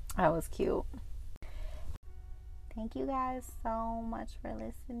 That was cute. Thank you guys so much for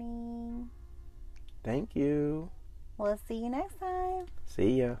listening. Thank you. We'll see you next time.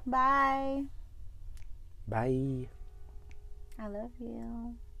 See ya. Bye. Bye. I love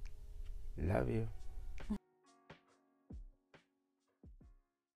you. Love you.